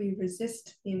 Why would we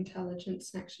resist the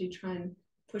intelligence and actually try and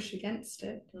push against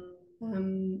it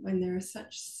when there are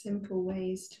such simple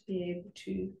ways to be able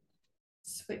to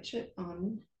switch it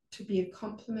on to be a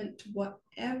complement to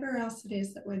whatever else it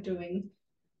is that we're doing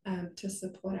to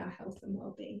support our health and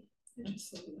well-being? It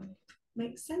just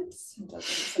makes sense. It does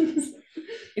make sense.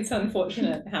 It's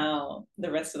unfortunate how the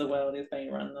rest of the world is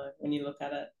being run, though. When you look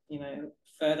at it,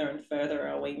 further and further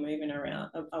are we moving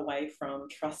away from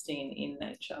trusting in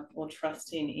nature or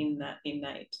trusting in that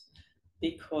innate,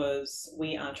 because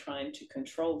we are trying to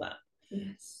control that.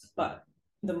 Yes. But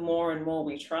the more and more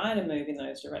we try to move in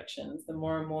those directions, the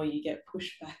more and more you get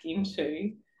pushed back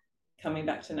into coming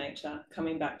back to nature,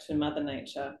 coming back to Mother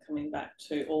Nature, coming back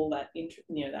to all that,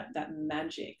 that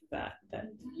magic, that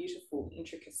beautiful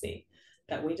intricacy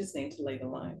that we just need to leave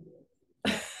alone.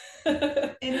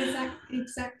 It is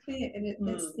exactly it.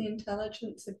 It's the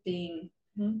intelligence of being.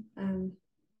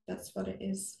 That's what it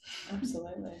is.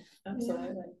 Absolutely.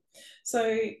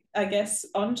 So I guess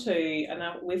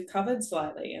we've covered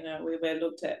slightly, we've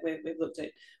looked at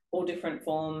all different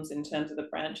forms in terms of the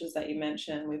branches that you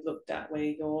mentioned. We've looked at where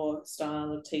your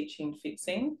style of teaching fits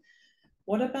in.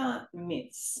 What about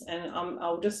myths? And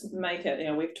I'll just make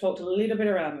it, we've talked a little bit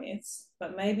around myths,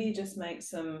 but maybe just make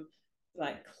some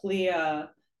clear,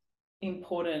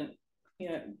 important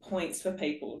points for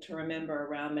people to remember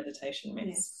around meditation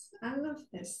myths. Yes, I love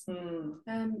this.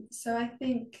 So I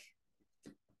think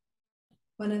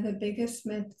one of the biggest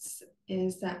myths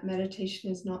is that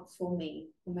meditation is not for me,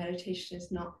 or meditation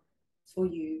is not for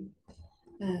you.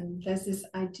 There's this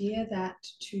idea that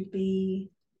to be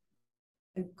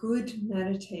a good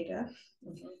meditator,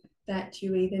 that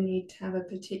you either need to have a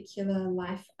particular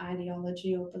life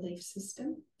ideology or belief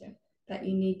system, that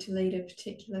you need to lead a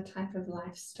particular type of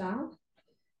lifestyle,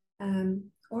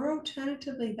 or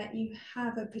alternatively that you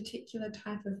have a particular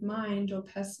type of mind or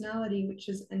personality which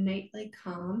is innately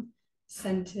calm,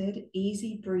 centered,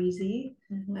 easy breezy,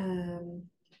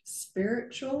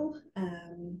 spiritual,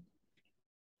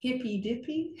 hippy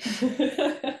dippy.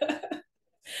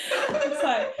 It's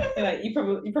like, you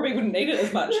probably wouldn't need it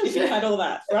as much if you had all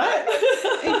that, right?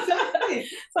 Exactly.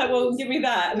 It's like, well, give me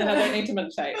that and then I don't need to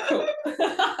meditate. Cool.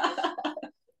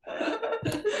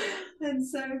 And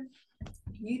so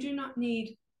you do not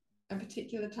need a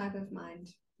particular type of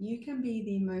mind. you can be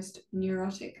the most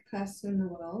neurotic person in the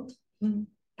world,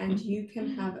 and you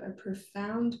can have a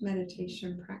profound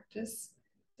meditation practice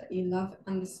that you love,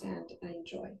 understand, and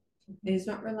enjoy. It is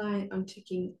not reliant on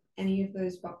ticking any of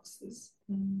those boxes.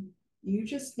 You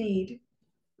just need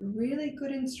really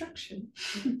good instruction.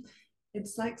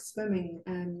 It's like swimming.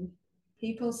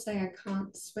 People say, I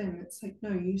can't swim. It's like,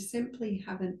 no, you simply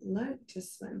haven't learnt to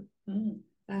swim.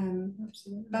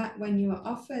 Absolutely. But when you are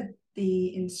offered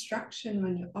the instruction,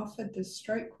 when you're offered the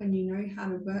stroke, when you know how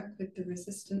to work with the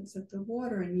resistance of the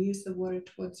water and use the water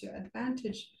towards your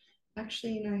advantage,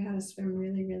 actually you know how to swim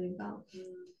really, really well.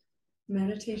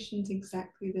 Meditation's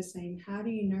exactly the same. How do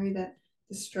you know that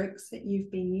the strokes that you've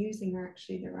been using are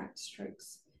actually the right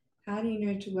strokes? How do you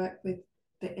know to work with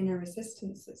the inner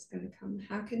resistance that's going to come?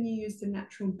 How can you use the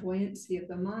natural buoyancy of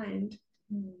the mind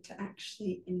to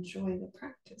actually enjoy the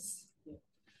practice?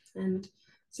 And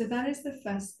so that is the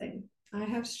first thing. I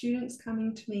have students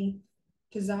coming to me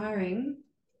desiring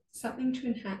something to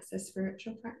enhance their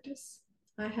spiritual practice.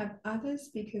 I have others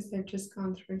because they've just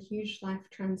gone through a huge life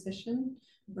transition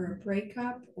or a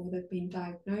breakup, or they've been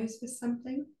diagnosed with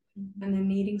something and they're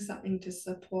needing something to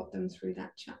support them through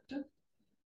that chapter.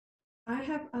 I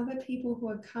have other people who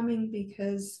are coming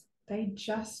because they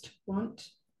just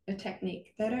want a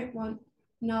technique. They don't want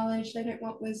knowledge, they don't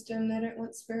want wisdom, they don't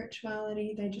want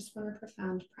spirituality, they just want a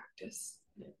profound practice.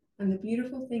 And the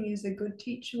beautiful thing is a good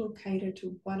teacher will cater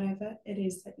to whatever it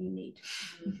is that you need.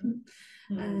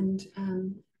 And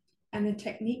the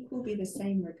technique will be the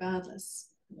same regardless,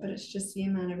 but it's just the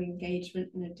amount of engagement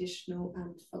and additional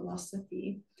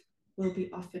philosophy will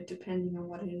be offered depending on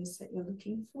what it is that you're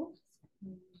looking for.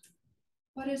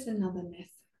 What is another myth?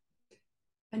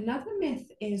 Another myth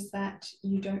is that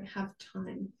you don't have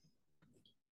time.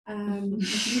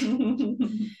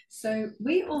 So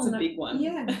we all know, a big one.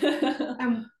 Yeah.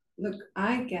 Look,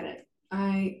 I get it.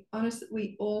 I honestly,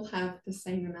 we all have the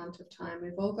same amount of time.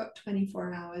 We've all got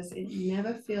 24 hours. It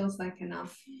never feels like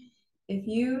enough. If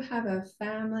you have a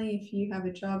family, if you have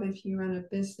a job, if you run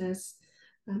a business,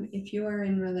 if you are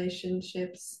in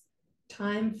relationships,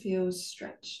 time feels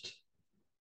stretched.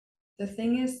 The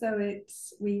thing is, though,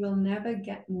 we will never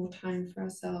get more time for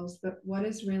ourselves. But what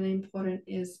is really important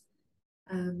is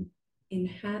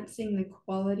enhancing the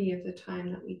quality of the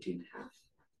time that we do have.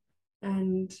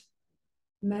 And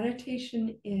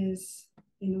meditation is,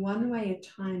 in one way,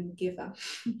 a time giver,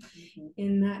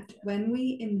 in that when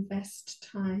we invest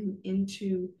time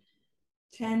into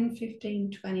 10,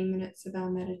 15, 20 minutes of our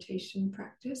meditation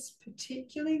practice,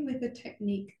 particularly with a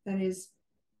technique that is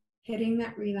hitting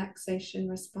that relaxation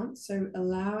response, so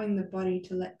allowing the body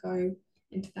to let go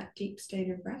into that deep state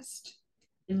of rest,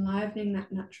 enlivening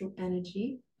that natural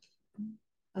energy,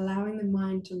 allowing the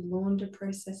mind to launder,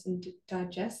 process, and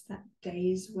digest that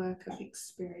day's work of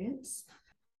experience.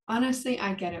 Honestly,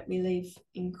 I get it. We live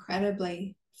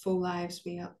incredibly full lives.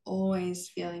 We are always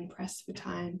feeling pressed for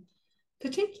time,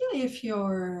 particularly if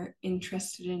you're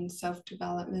interested in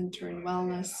self-development or in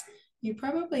wellness. You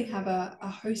probably have a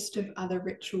host of other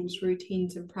rituals,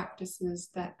 routines, and practices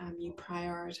that you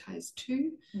prioritize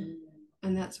too.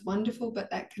 And that's wonderful,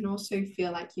 but that can also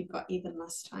feel like you've got even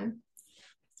less time.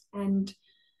 And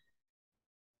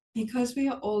because we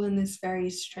are all in this very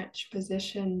stretched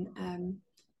position,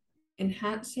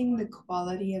 enhancing the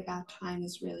quality of our time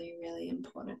is really, really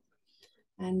important.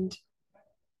 And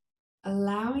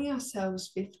allowing ourselves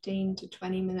 15 to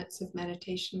 20 minutes of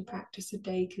meditation practice a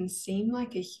day can seem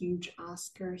like a huge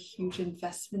ask or a huge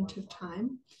investment of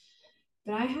time.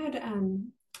 But I had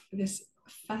this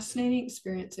fascinating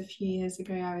experience a few years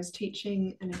ago. I was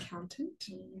teaching an accountant.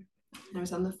 I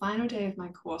was on the final day of my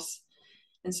course.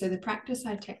 And so the practice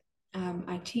I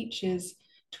teach is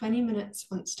 20 minutes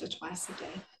once to twice a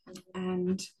day.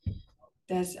 And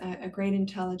there's a great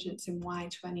intelligence in why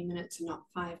 20 minutes and not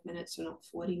 5 minutes or not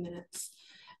 40 minutes.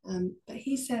 But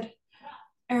he said,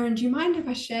 Erin, do you mind if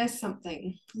I share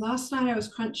something? Last night I was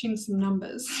crunching some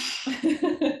numbers.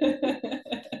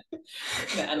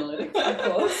 The analytics, of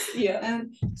course. Yeah.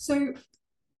 And so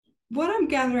what I'm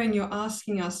gathering you're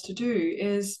asking us to do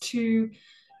is to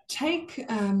take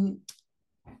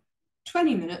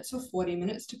 20 minutes or 40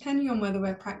 minutes, depending on whether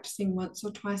we're practicing once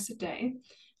or twice a day.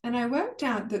 And I worked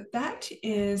out that that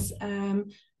is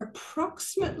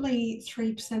approximately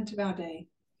 3% of our day.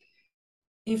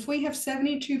 If we have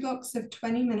 72 blocks of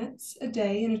 20 minutes a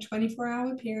day in a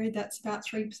 24-hour period, that's about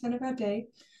 3% of our day.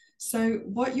 So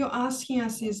what you're asking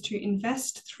us is to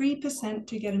invest 3%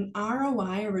 to get an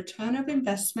ROI, a return of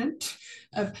investment,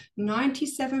 of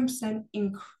 97%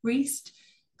 increased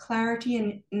clarity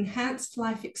and enhanced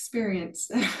life experience.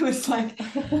 And I was like,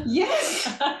 yes.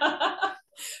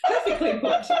 Perfectly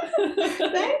put.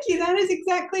 Thank you. That is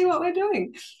exactly what we're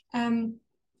doing.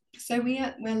 So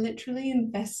we're literally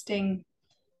investing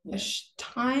a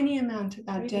tiny amount of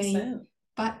our 3%. day,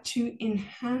 but to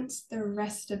enhance the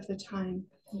rest of the time.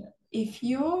 Yeah. If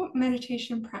your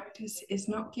meditation practice is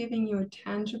not giving you a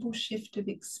tangible shift of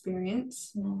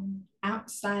experience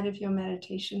outside of your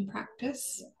meditation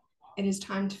practice, it is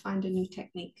time to find a new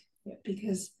technique. Yeah.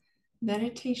 Because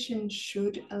meditation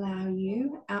should allow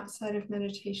you, outside of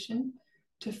meditation,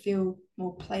 to feel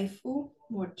more playful,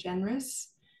 more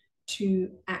generous,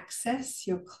 to access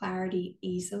your clarity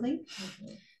easily,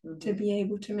 to be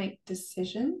able to make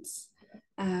decisions,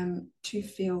 to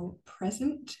feel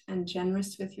present and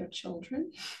generous with your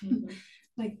children.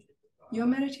 Like, your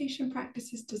meditation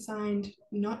practice is designed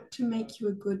not to make you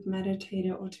a good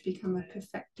meditator or to become a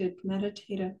perfected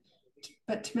meditator,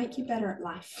 but to make you better at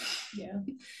life.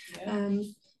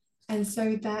 And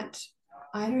so that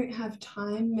I don't have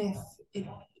time myth,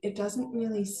 it doesn't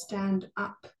really stand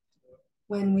up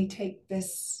when we take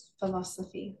this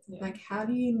philosophy. Like, how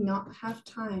do you not have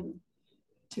time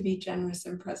to be generous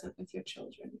and present with your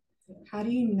children? How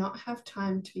do you not have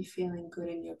time to be feeling good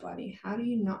in your body? How do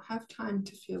you not have time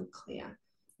to feel clear?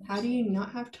 How do you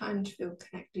not have time to feel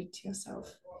connected to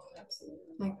yourself?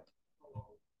 Absolutely. Like,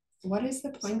 what is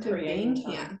the point of being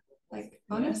here? Like,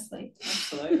 honestly.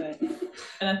 Absolutely.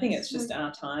 And I think it's just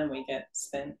our time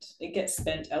it gets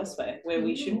spent elsewhere where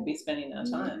we shouldn't be spending our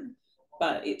time.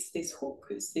 But it's this hook,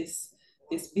 it's this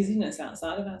busyness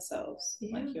outside of ourselves,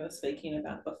 like you were speaking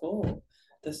about before,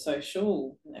 the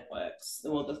social networks,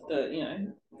 or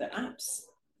the apps,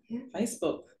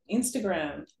 Facebook,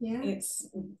 Instagram. It's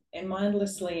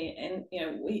mindlessly, and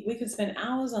we could spend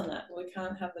hours on that, but we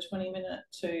can't have the 20-minute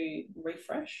to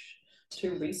refresh,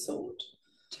 to resort.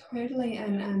 Totally.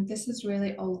 And this is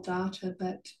really old data,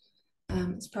 but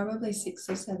it's probably 6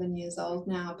 or 7 years old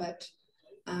now, but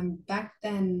back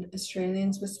then,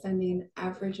 Australians were spending an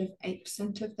average of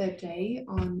 8% of their day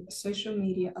on social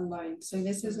media alone. So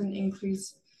this doesn't include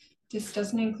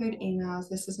emails.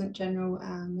 This isn't general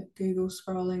Google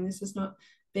scrolling. This is not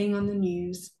being on the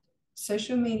news.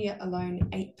 Social media alone,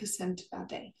 8% of our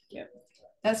day.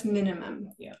 That's minimum.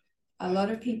 A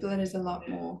lot of people, it is a lot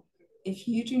more. If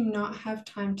you do not have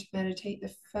time to meditate,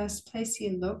 the first place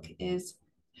you look is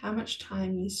how much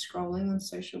time you're scrolling on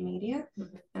social media.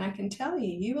 And I can tell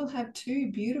you, you will have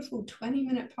 2 beautiful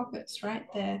 20-minute pockets right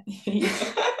there.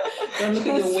 Don't look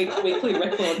at your weekly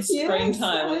record screen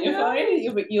time on your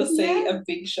phone, you'll see a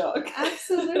big shock.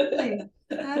 Absolutely.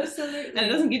 And it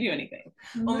doesn't give you anything.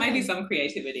 Or maybe some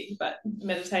creativity, but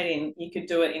meditating, you could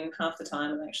do it in half the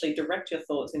time and actually direct your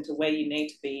thoughts into where you need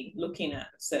to be looking at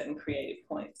certain creative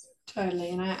points. Totally.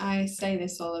 And I say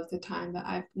this all of the time, that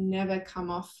I've never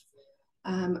come off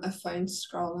a phone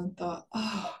scroll and thought,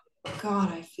 oh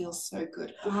God, I feel so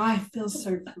good. Oh, I feel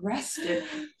so rested.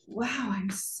 Wow,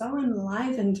 I'm so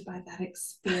enlivened by that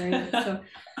experience. So,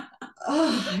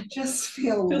 I just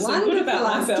feel wonderful so good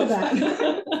about after myself.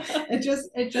 That.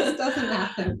 It just doesn't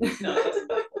happen. No, it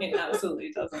doesn't. It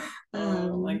absolutely doesn't.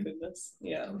 Oh my goodness.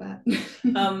 Yeah.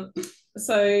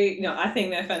 So, I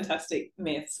think they're fantastic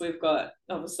myths. We've got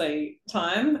obviously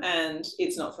time, and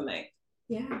it's not for me.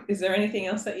 Is there anything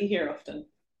else that you hear often?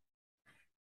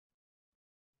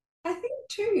 I think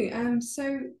too,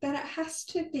 so that it has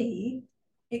to be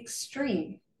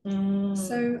extreme.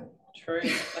 So true.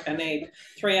 Like, I need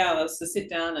 3 hours to sit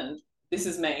down and this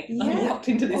is me. I'm locked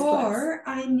into this place. Or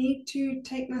I need to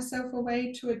take myself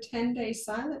away to a 10-day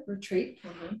silent retreat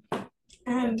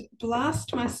and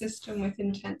blast my system with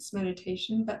intense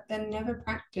meditation, but then never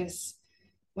practice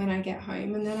when I get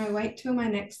home. And then I wait till my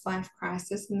next life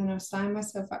crisis, and then I'll sign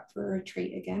myself up for a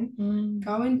retreat again,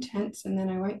 go intense, and then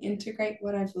I won't integrate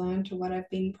what I've learned or what I've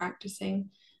been practicing,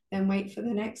 then wait for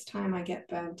the next time I get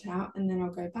burnt out, and then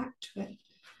I'll go back to it.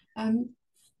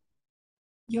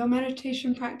 Your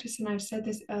meditation practice, and I've said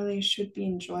this earlier, should be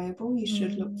enjoyable. You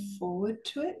should look forward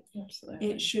to it. Absolutely.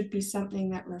 It should be something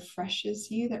that refreshes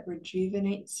you, that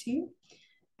rejuvenates you,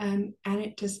 and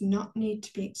it does not need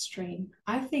to be extreme.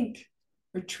 I think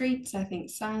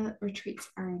silent retreats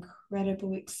are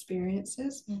incredible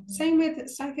experiences. Same with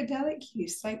psychedelic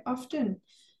use. Like, often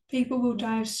people will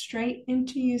dive straight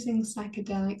into using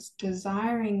psychedelics,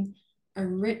 desiring a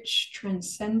rich,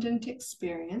 transcendent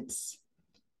experience,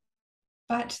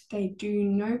 but they do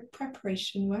no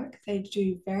preparation work. They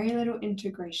do very little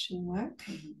integration work.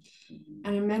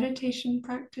 And a meditation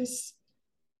practice,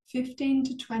 15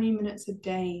 to 20 minutes a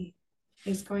day,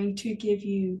 is going to give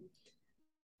you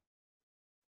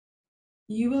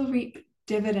will reap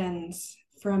dividends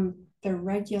from the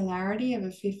regularity of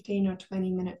a 15 or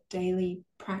 20-minute daily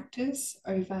practice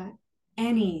over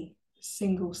any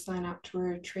single sign up to a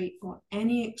retreat or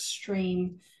any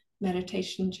extreme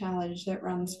meditation challenge that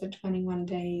runs for 21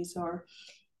 days or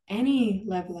any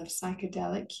level of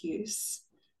psychedelic use,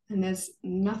 and there's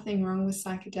nothing wrong with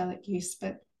psychedelic use,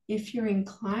 but if you're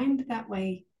inclined that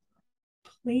way,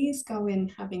 please go in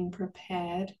having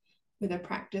prepared with a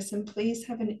practice, and please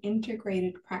have an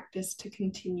integrated practice to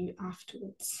continue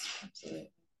afterwards.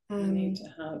 Absolutely. You need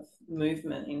to have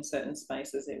movement in certain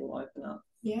spaces, it will open up.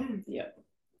 Yeah.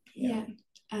 Yeah.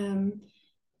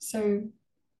 So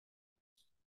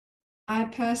I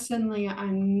personally,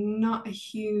 I'm not a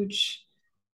huge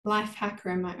life hacker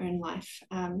in my own life.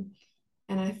 And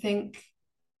I think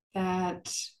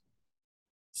that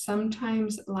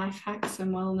sometimes life hacks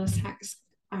and wellness hacks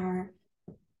are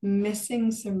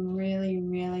missing some really,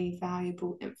 really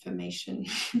valuable information.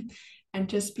 And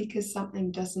just because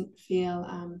something doesn't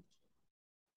feel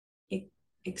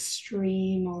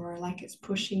extreme or like it's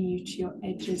pushing you to your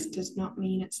edges does not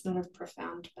mean it's not of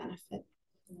profound benefit.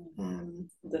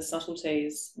 The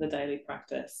subtleties, the daily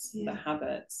practice, the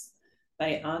habits,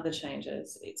 they are the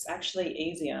changes. It's actually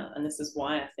easier, and this is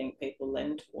why I think people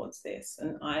lend towards this.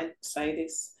 And I say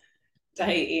this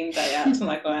day in, day out to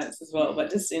my clients as well,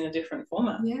 but just in a different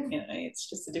format. It's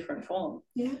just a different form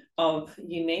of,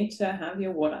 you need to have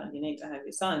your water, you need to have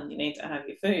your sun, you need to have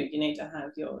your food, you need to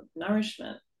have your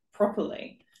nourishment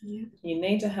properly. You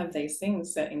need to have these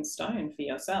things set in stone for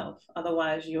yourself.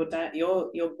 Otherwise, your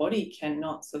body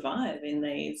cannot survive in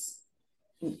this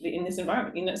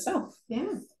environment in itself.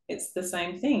 It's the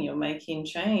same thing. You're making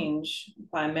change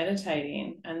by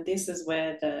meditating, and this is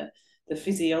where the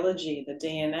physiology, the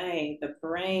DNA, the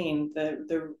brain,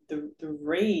 the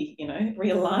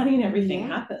realigning everything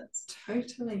happens.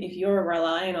 Totally. If you're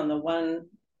relying on the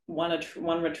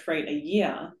one retreat a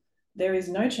year, there is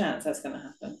no chance that's going to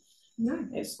happen. No,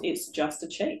 it's just a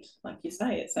cheat, like you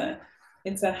say.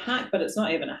 It's a hack, but it's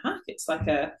not even a hack. It's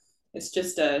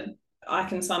just I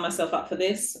can sign myself up for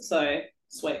this, so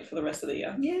sweet for the rest of the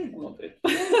year. I'm all good.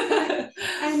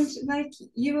 And like,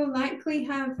 you will likely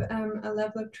have a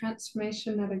level of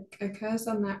transformation that occurs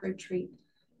on that retreat,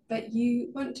 but you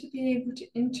want to be able to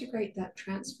integrate that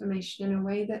transformation in a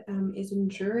way that is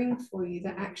enduring for you,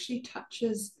 that actually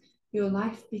touches your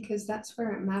life, because that's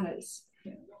where it matters.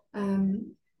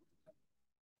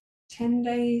 10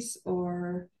 days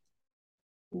or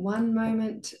one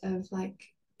moment of like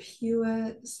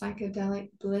pure psychedelic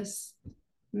bliss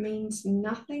means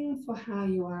nothing for how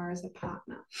you are as a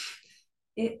partner.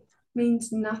 It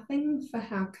means nothing for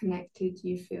how connected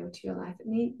you feel to your life. It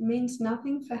means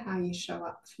nothing for how you show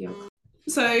up for your.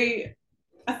 So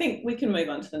I think we can move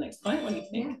on to the next point. What do you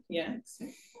think? Yeah.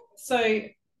 So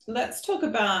let's talk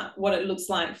about what it looks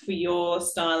like for your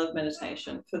style of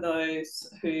meditation, for those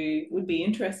who would be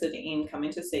interested in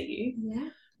coming to see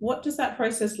you. What does that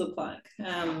process look like?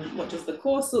 What does the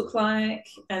course look like?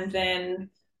 And then,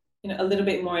 a little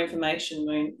bit more information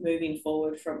moving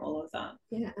forward from all of that.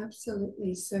 Yeah,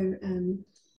 absolutely. So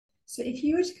if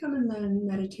you were to come and learn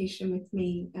meditation with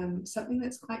me, something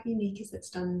that's quite unique is it's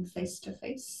done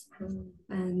face-to-face.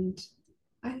 And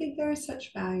I think there is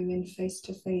such value in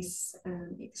face-to-face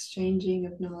exchanging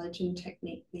of knowledge and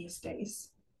technique these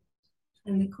days.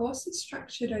 And the course is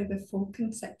structured over 4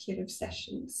 consecutive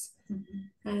sessions.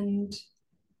 And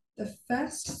the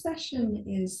first session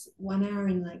is 1 hour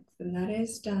in length, and that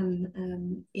is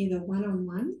done either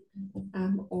one-on-one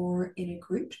or in a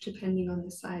group, depending on the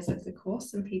size of the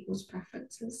course and people's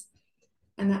preferences.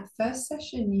 And that first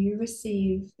session, you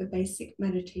receive the basic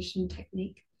meditation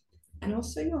technique and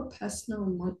also your personal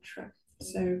mantra.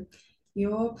 So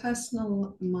your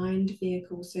personal mind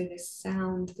vehicle, so this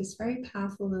sound, this very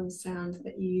powerful little sound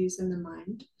that you use in the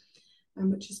mind,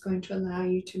 which is going to allow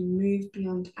you to move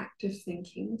beyond active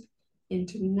thinking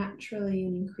into naturally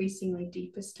and increasingly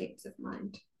deeper states of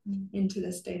mind, into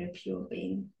the state of pure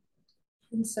being.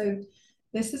 And so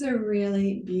this is a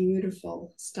really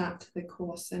beautiful start to the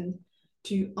course. And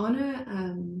to honor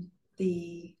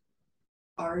the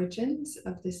origins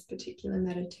of this particular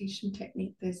meditation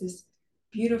technique, there's this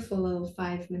beautiful little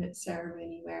 5-minute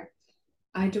ceremony where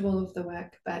I do all of the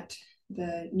work, but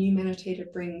the new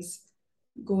meditator brings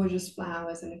gorgeous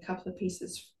flowers and a couple of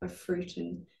pieces of fruit,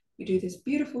 and we do this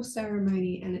beautiful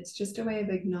ceremony, and it's just a way of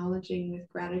acknowledging with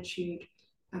gratitude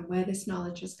where this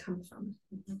knowledge has come from.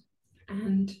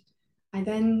 And I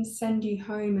then send you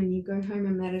home, and you go home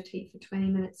and meditate for 20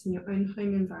 minutes in your own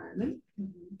home environment,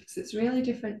 because it's really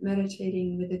different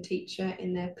meditating with a teacher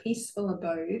in their peaceful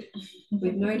abode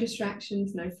with no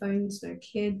distractions, no phones, no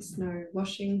kids, no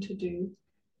washing to do.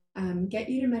 Get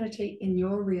you to meditate in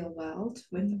your real world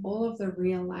with all of the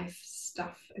real life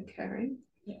stuff occurring.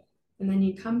 And then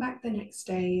you come back the next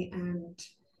day, and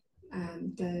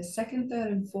the second,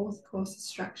 third, and fourth course is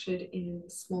structured in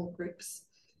small groups.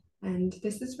 And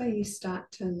this is where you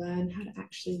start to learn how to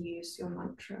actually use your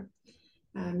mantra.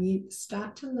 You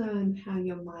start to learn how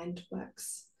your mind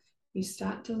works. You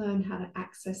start to learn how to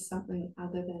access something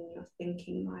other than your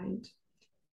thinking mind.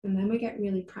 And then we get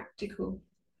really practical.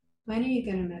 When are you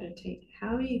going to meditate?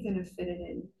 How are you going to fit it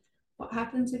in? What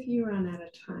happens if you run out of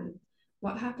time?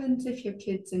 What happens if your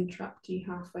kids interrupt you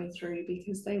halfway through?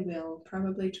 Because they will,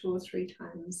 probably 2 or 3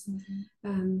 times.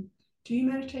 Do you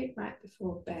meditate right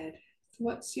before bed?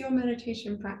 What's your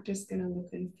meditation practice going to look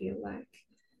and feel like?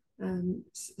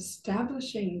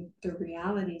 Establishing the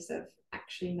realities of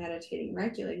actually meditating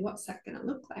regularly. What's that going to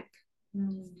look like?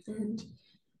 And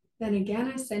then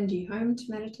again, I send you home to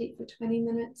meditate for 20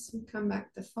 minutes and come back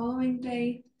the following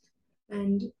day.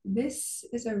 And this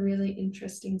is a really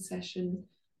interesting session.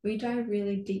 We dive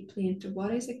really deeply into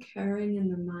what is occurring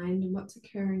in the mind and what's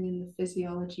occurring in the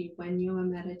physiology when you are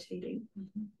meditating.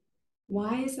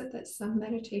 Why is it that some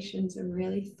meditations are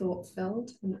really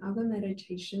thought-filled and other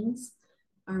meditations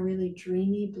are really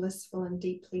dreamy, blissful, and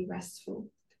deeply restful?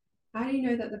 How do you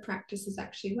know that the practice is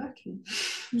actually working?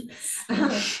 A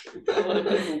lot of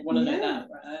people want to know that,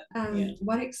 right?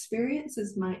 What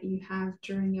experiences might you have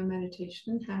during your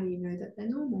meditation? How do you know that they're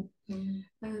normal?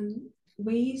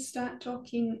 We start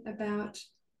talking about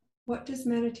what does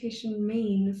meditation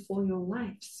mean for your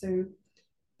life. So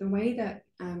the way that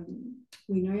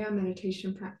we know our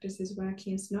meditation practice is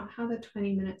working is not how the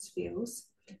 20 minutes feels,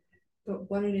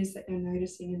 but what it is that you're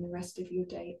noticing in the rest of your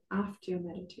day after your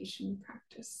meditation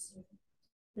practice.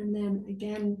 And then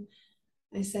again,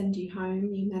 I send you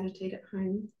home, you meditate at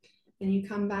home, and you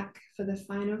come back for the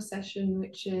final session,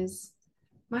 which is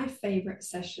my favorite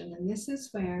session. And this is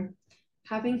where,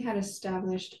 having had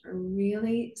established a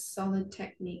really solid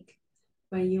technique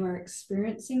where you are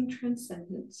experiencing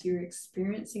transcendence, you're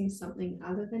experiencing something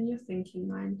other than your thinking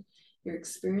mind, you're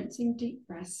experiencing deep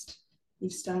rest,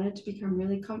 you've started to become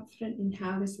really confident in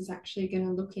how this is actually going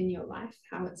to look in your life,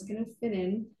 how it's going to fit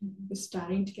in. You're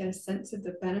starting to get a sense of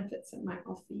the benefits it might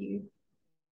offer you.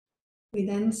 We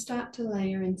then start to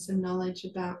layer in some knowledge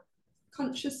about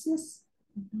consciousness.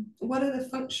 What are the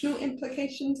functional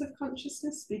implications of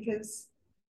consciousness? Because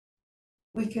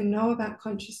we can know about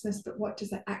consciousness, but what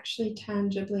does it actually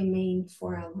tangibly mean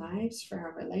for our lives, for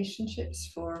our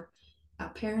relationships, for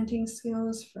our parenting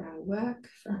skills, for our work,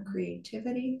 for our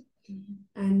creativity?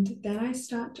 And then I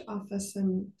start to offer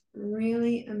some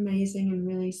really amazing and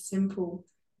really simple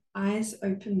eyes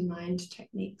open mind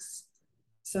techniques.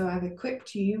 So I've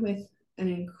equipped you with an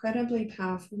incredibly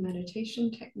powerful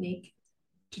meditation technique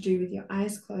to do with your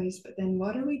eyes closed, but then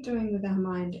what are we doing with our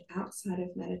mind outside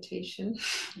of meditation?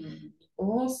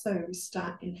 Also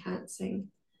start enhancing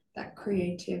that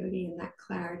creativity and that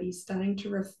clarity, starting to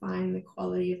refine the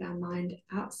quality of our mind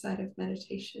outside of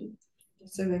meditation.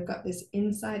 So we've got this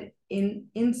inside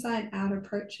out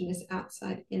approach and this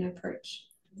outside in approach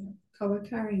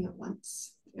co-occurring at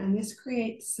once. And this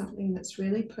creates something that's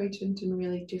really potent and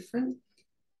really different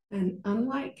and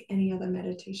unlike any other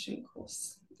meditation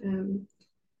course.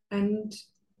 And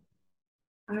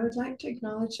I would like to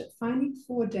acknowledge that finding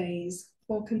 4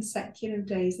 consecutive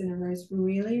days in a row is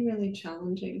really, really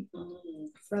challenging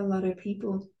for a lot of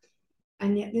people.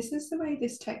 And yet this is the way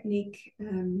this technique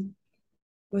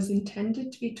was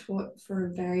intended to be taught for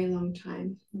a very long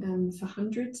time, for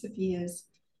hundreds of years.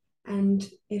 And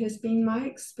it has been my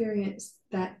experience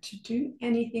that to do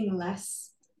anything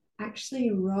less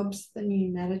actually robs the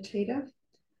new meditator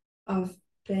of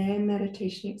their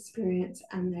meditation experience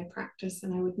and their practice,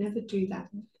 and I would never do that.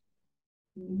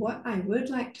 What I would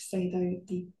like to say, though,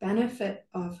 the benefit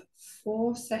of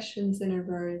 4 sessions in a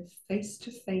row,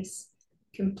 face-to-face,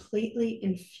 completely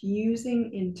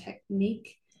infusing in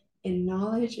technique, in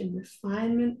knowledge, in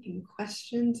refinement, in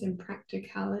questions, in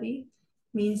practicality,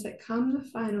 means that come the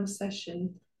final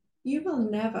session, you will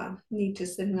never need to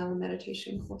sit another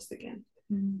meditation course again.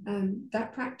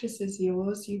 That practice is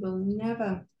yours. You will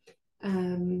never,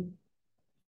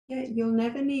 you'll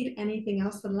never need anything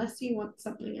else unless you want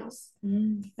something else.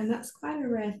 And that's quite a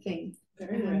rare thing.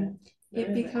 Very rare.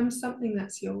 It becomes something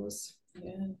that's yours.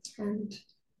 And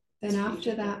then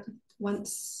after that,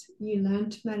 once you learn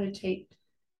to meditate,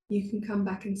 you can come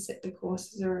back and sit the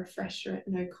course as a refresher at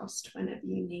no cost whenever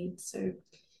you need. So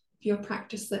if your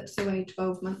practice slips away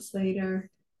 12 months later,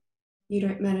 you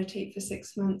don't meditate for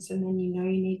 6 months, and then you know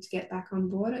you need to get back on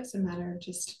board, it's a matter of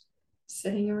just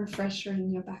sitting a refresher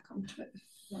and you're back onto it.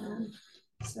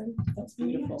 So that's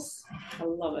beautiful. Yes. I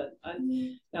love it.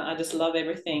 I just love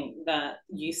everything that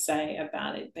you say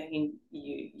about it being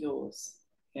yours.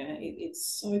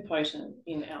 It's so potent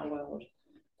in our world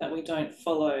that we don't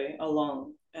follow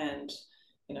along and,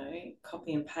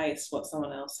 copy and paste what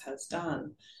someone else has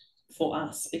done for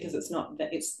us, because it's not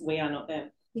that we are not them.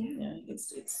 Yeah.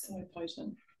 It's so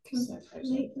potent.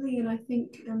 Completely. And I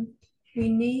think we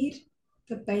need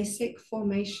the basic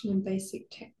formation and basic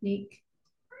technique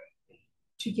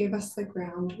to give us the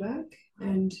groundwork,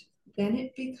 and then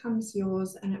it becomes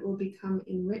yours, and it will become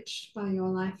enriched by your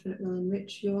life, and it will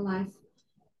enrich your life,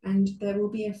 and there will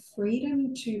be a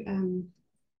freedom to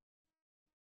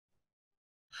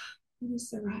what is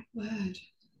the right word?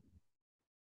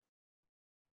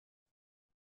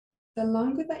 The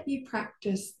longer that you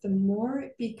practice, the more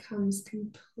it becomes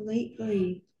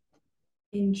completely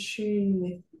in tune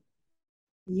with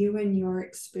you and your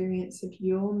experience of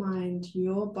your mind,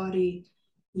 your body,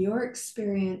 your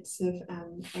experience of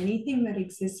anything that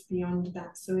exists beyond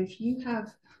that. So if you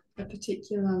have a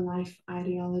particular life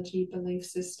ideology, belief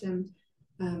system,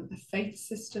 a faith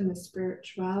system, a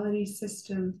spirituality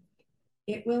system,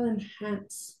 it will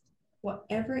enhance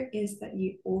whatever it is that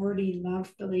you already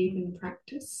love, believe, and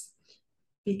practice,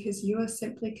 because you are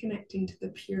simply connecting to the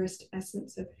purest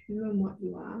essence of who and what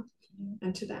you are,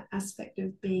 and to that aspect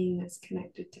of being that's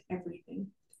connected to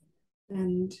everything.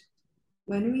 And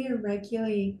when we are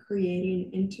regularly creating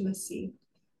intimacy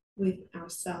with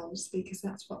ourselves, because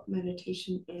that's what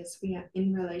meditation is, we are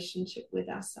in relationship with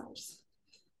ourselves.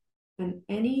 And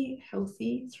any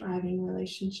healthy, thriving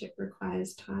relationship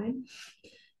requires time,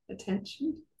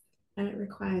 attention, and it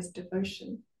requires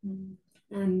devotion.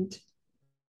 And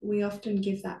we often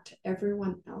give that to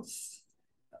everyone else,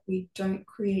 but we don't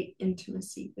create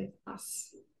intimacy with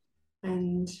us.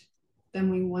 And then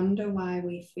we wonder why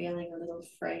we're feeling a little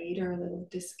afraid or a little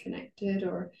disconnected,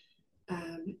 or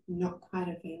not quite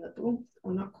available,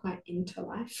 or not quite into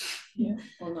life.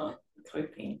 Or not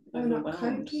coping,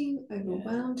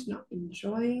 overwhelmed, not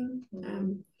enjoying.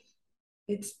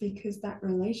 It's because that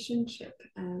relationship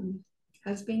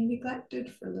has been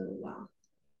neglected for a little while.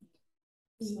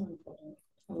 So important.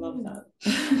 I love that.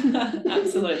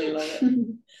 Absolutely love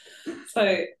it.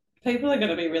 So people are going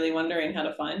to be really wondering how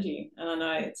to find you. And I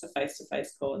know it's a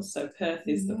face-to-face course, so Perth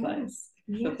is the place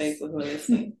for people who are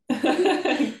listening.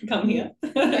 Come here.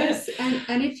 Yes,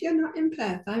 and if you're not in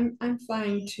Perth, I'm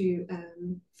flying to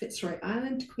Fitzroy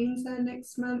Island, Queensland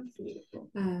next month.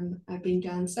 I've been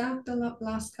down south the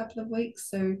last couple of weeks,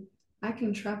 so I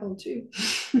can travel too.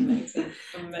 Amazing.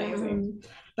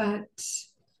 But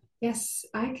yes,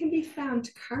 I can be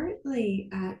found currently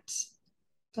at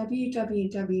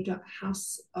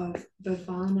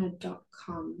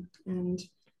www.houseofbhavana.com, and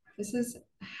this is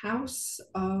House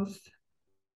of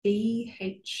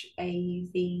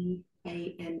BHAVANA,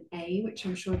 which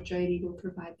I'm sure Jodie will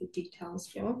provide the details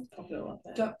for.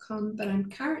 .com, but I'm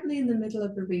currently in the middle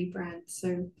of a rebrand,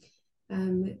 so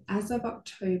as of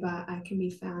October I can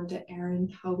be found at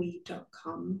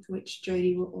erinhoey.com, which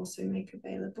Jodie will also make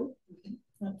available.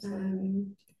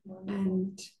 And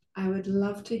I would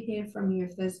love to hear from you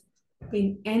if there's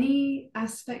been any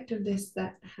aspect of this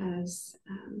that has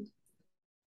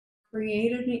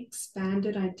created an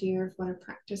expanded idea of what a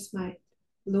practice might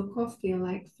look or feel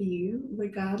like for you,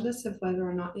 regardless of whether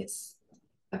or not it's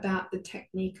about the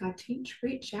technique I teach.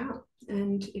 Reach out,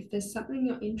 and if there's something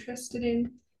you're interested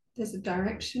in, there's a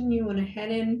direction you want to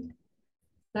head in,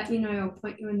 let me know. I'll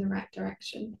point you in the right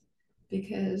direction,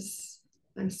 because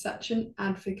I'm such an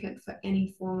advocate for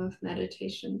any form of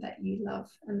meditation that you love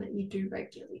and that you do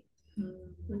regularly.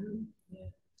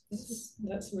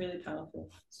 That's really powerful.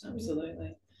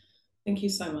 Absolutely. Thank you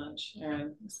so much,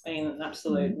 Erin. It's been an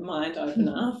absolute mind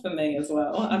opener for me as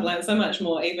well. I've learned so much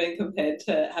more, even compared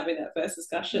to having that first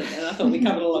discussion, and I thought we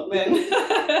covered a lot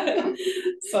then.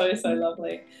 So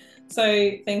lovely.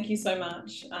 So thank you so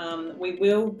much. We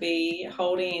will be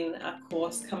holding a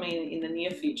course coming in the near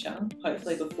future,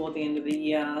 hopefully before the end of the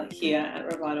year, here at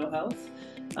Revital Health.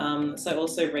 So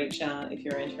also reach out if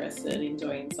you're interested in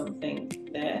doing something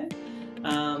there.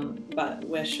 But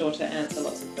we're sure to answer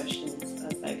lots of questions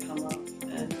as they come up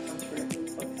and come through the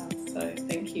podcast. So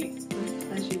thank you. My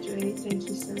pleasure, Jodie. Thank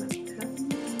you so much for having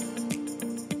me.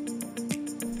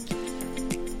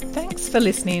 Thanks for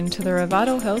listening to the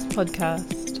Revital Health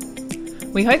podcast.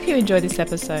 We hope you enjoyed this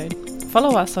episode.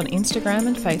 Follow us on Instagram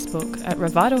and Facebook at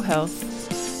Revital Health,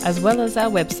 as well as our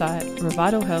website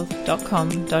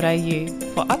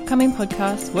revitalhealth.com.au for upcoming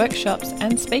podcasts, workshops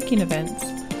and speaking events.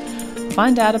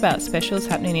 Find out about specials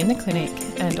happening in the clinic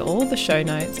and all the show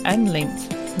notes and links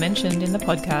mentioned in the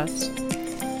podcast.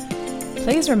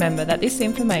 Please remember that this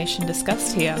information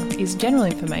discussed here is general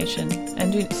information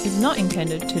and is not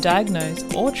intended to diagnose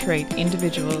or treat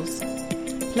individuals.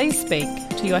 Please speak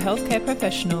to your healthcare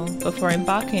professional before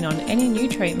embarking on any new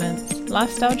treatments,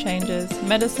 lifestyle changes,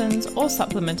 medicines, or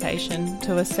supplementation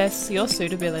to assess your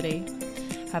suitability.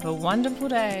 Have a wonderful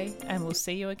day, and we'll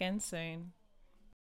see you again soon.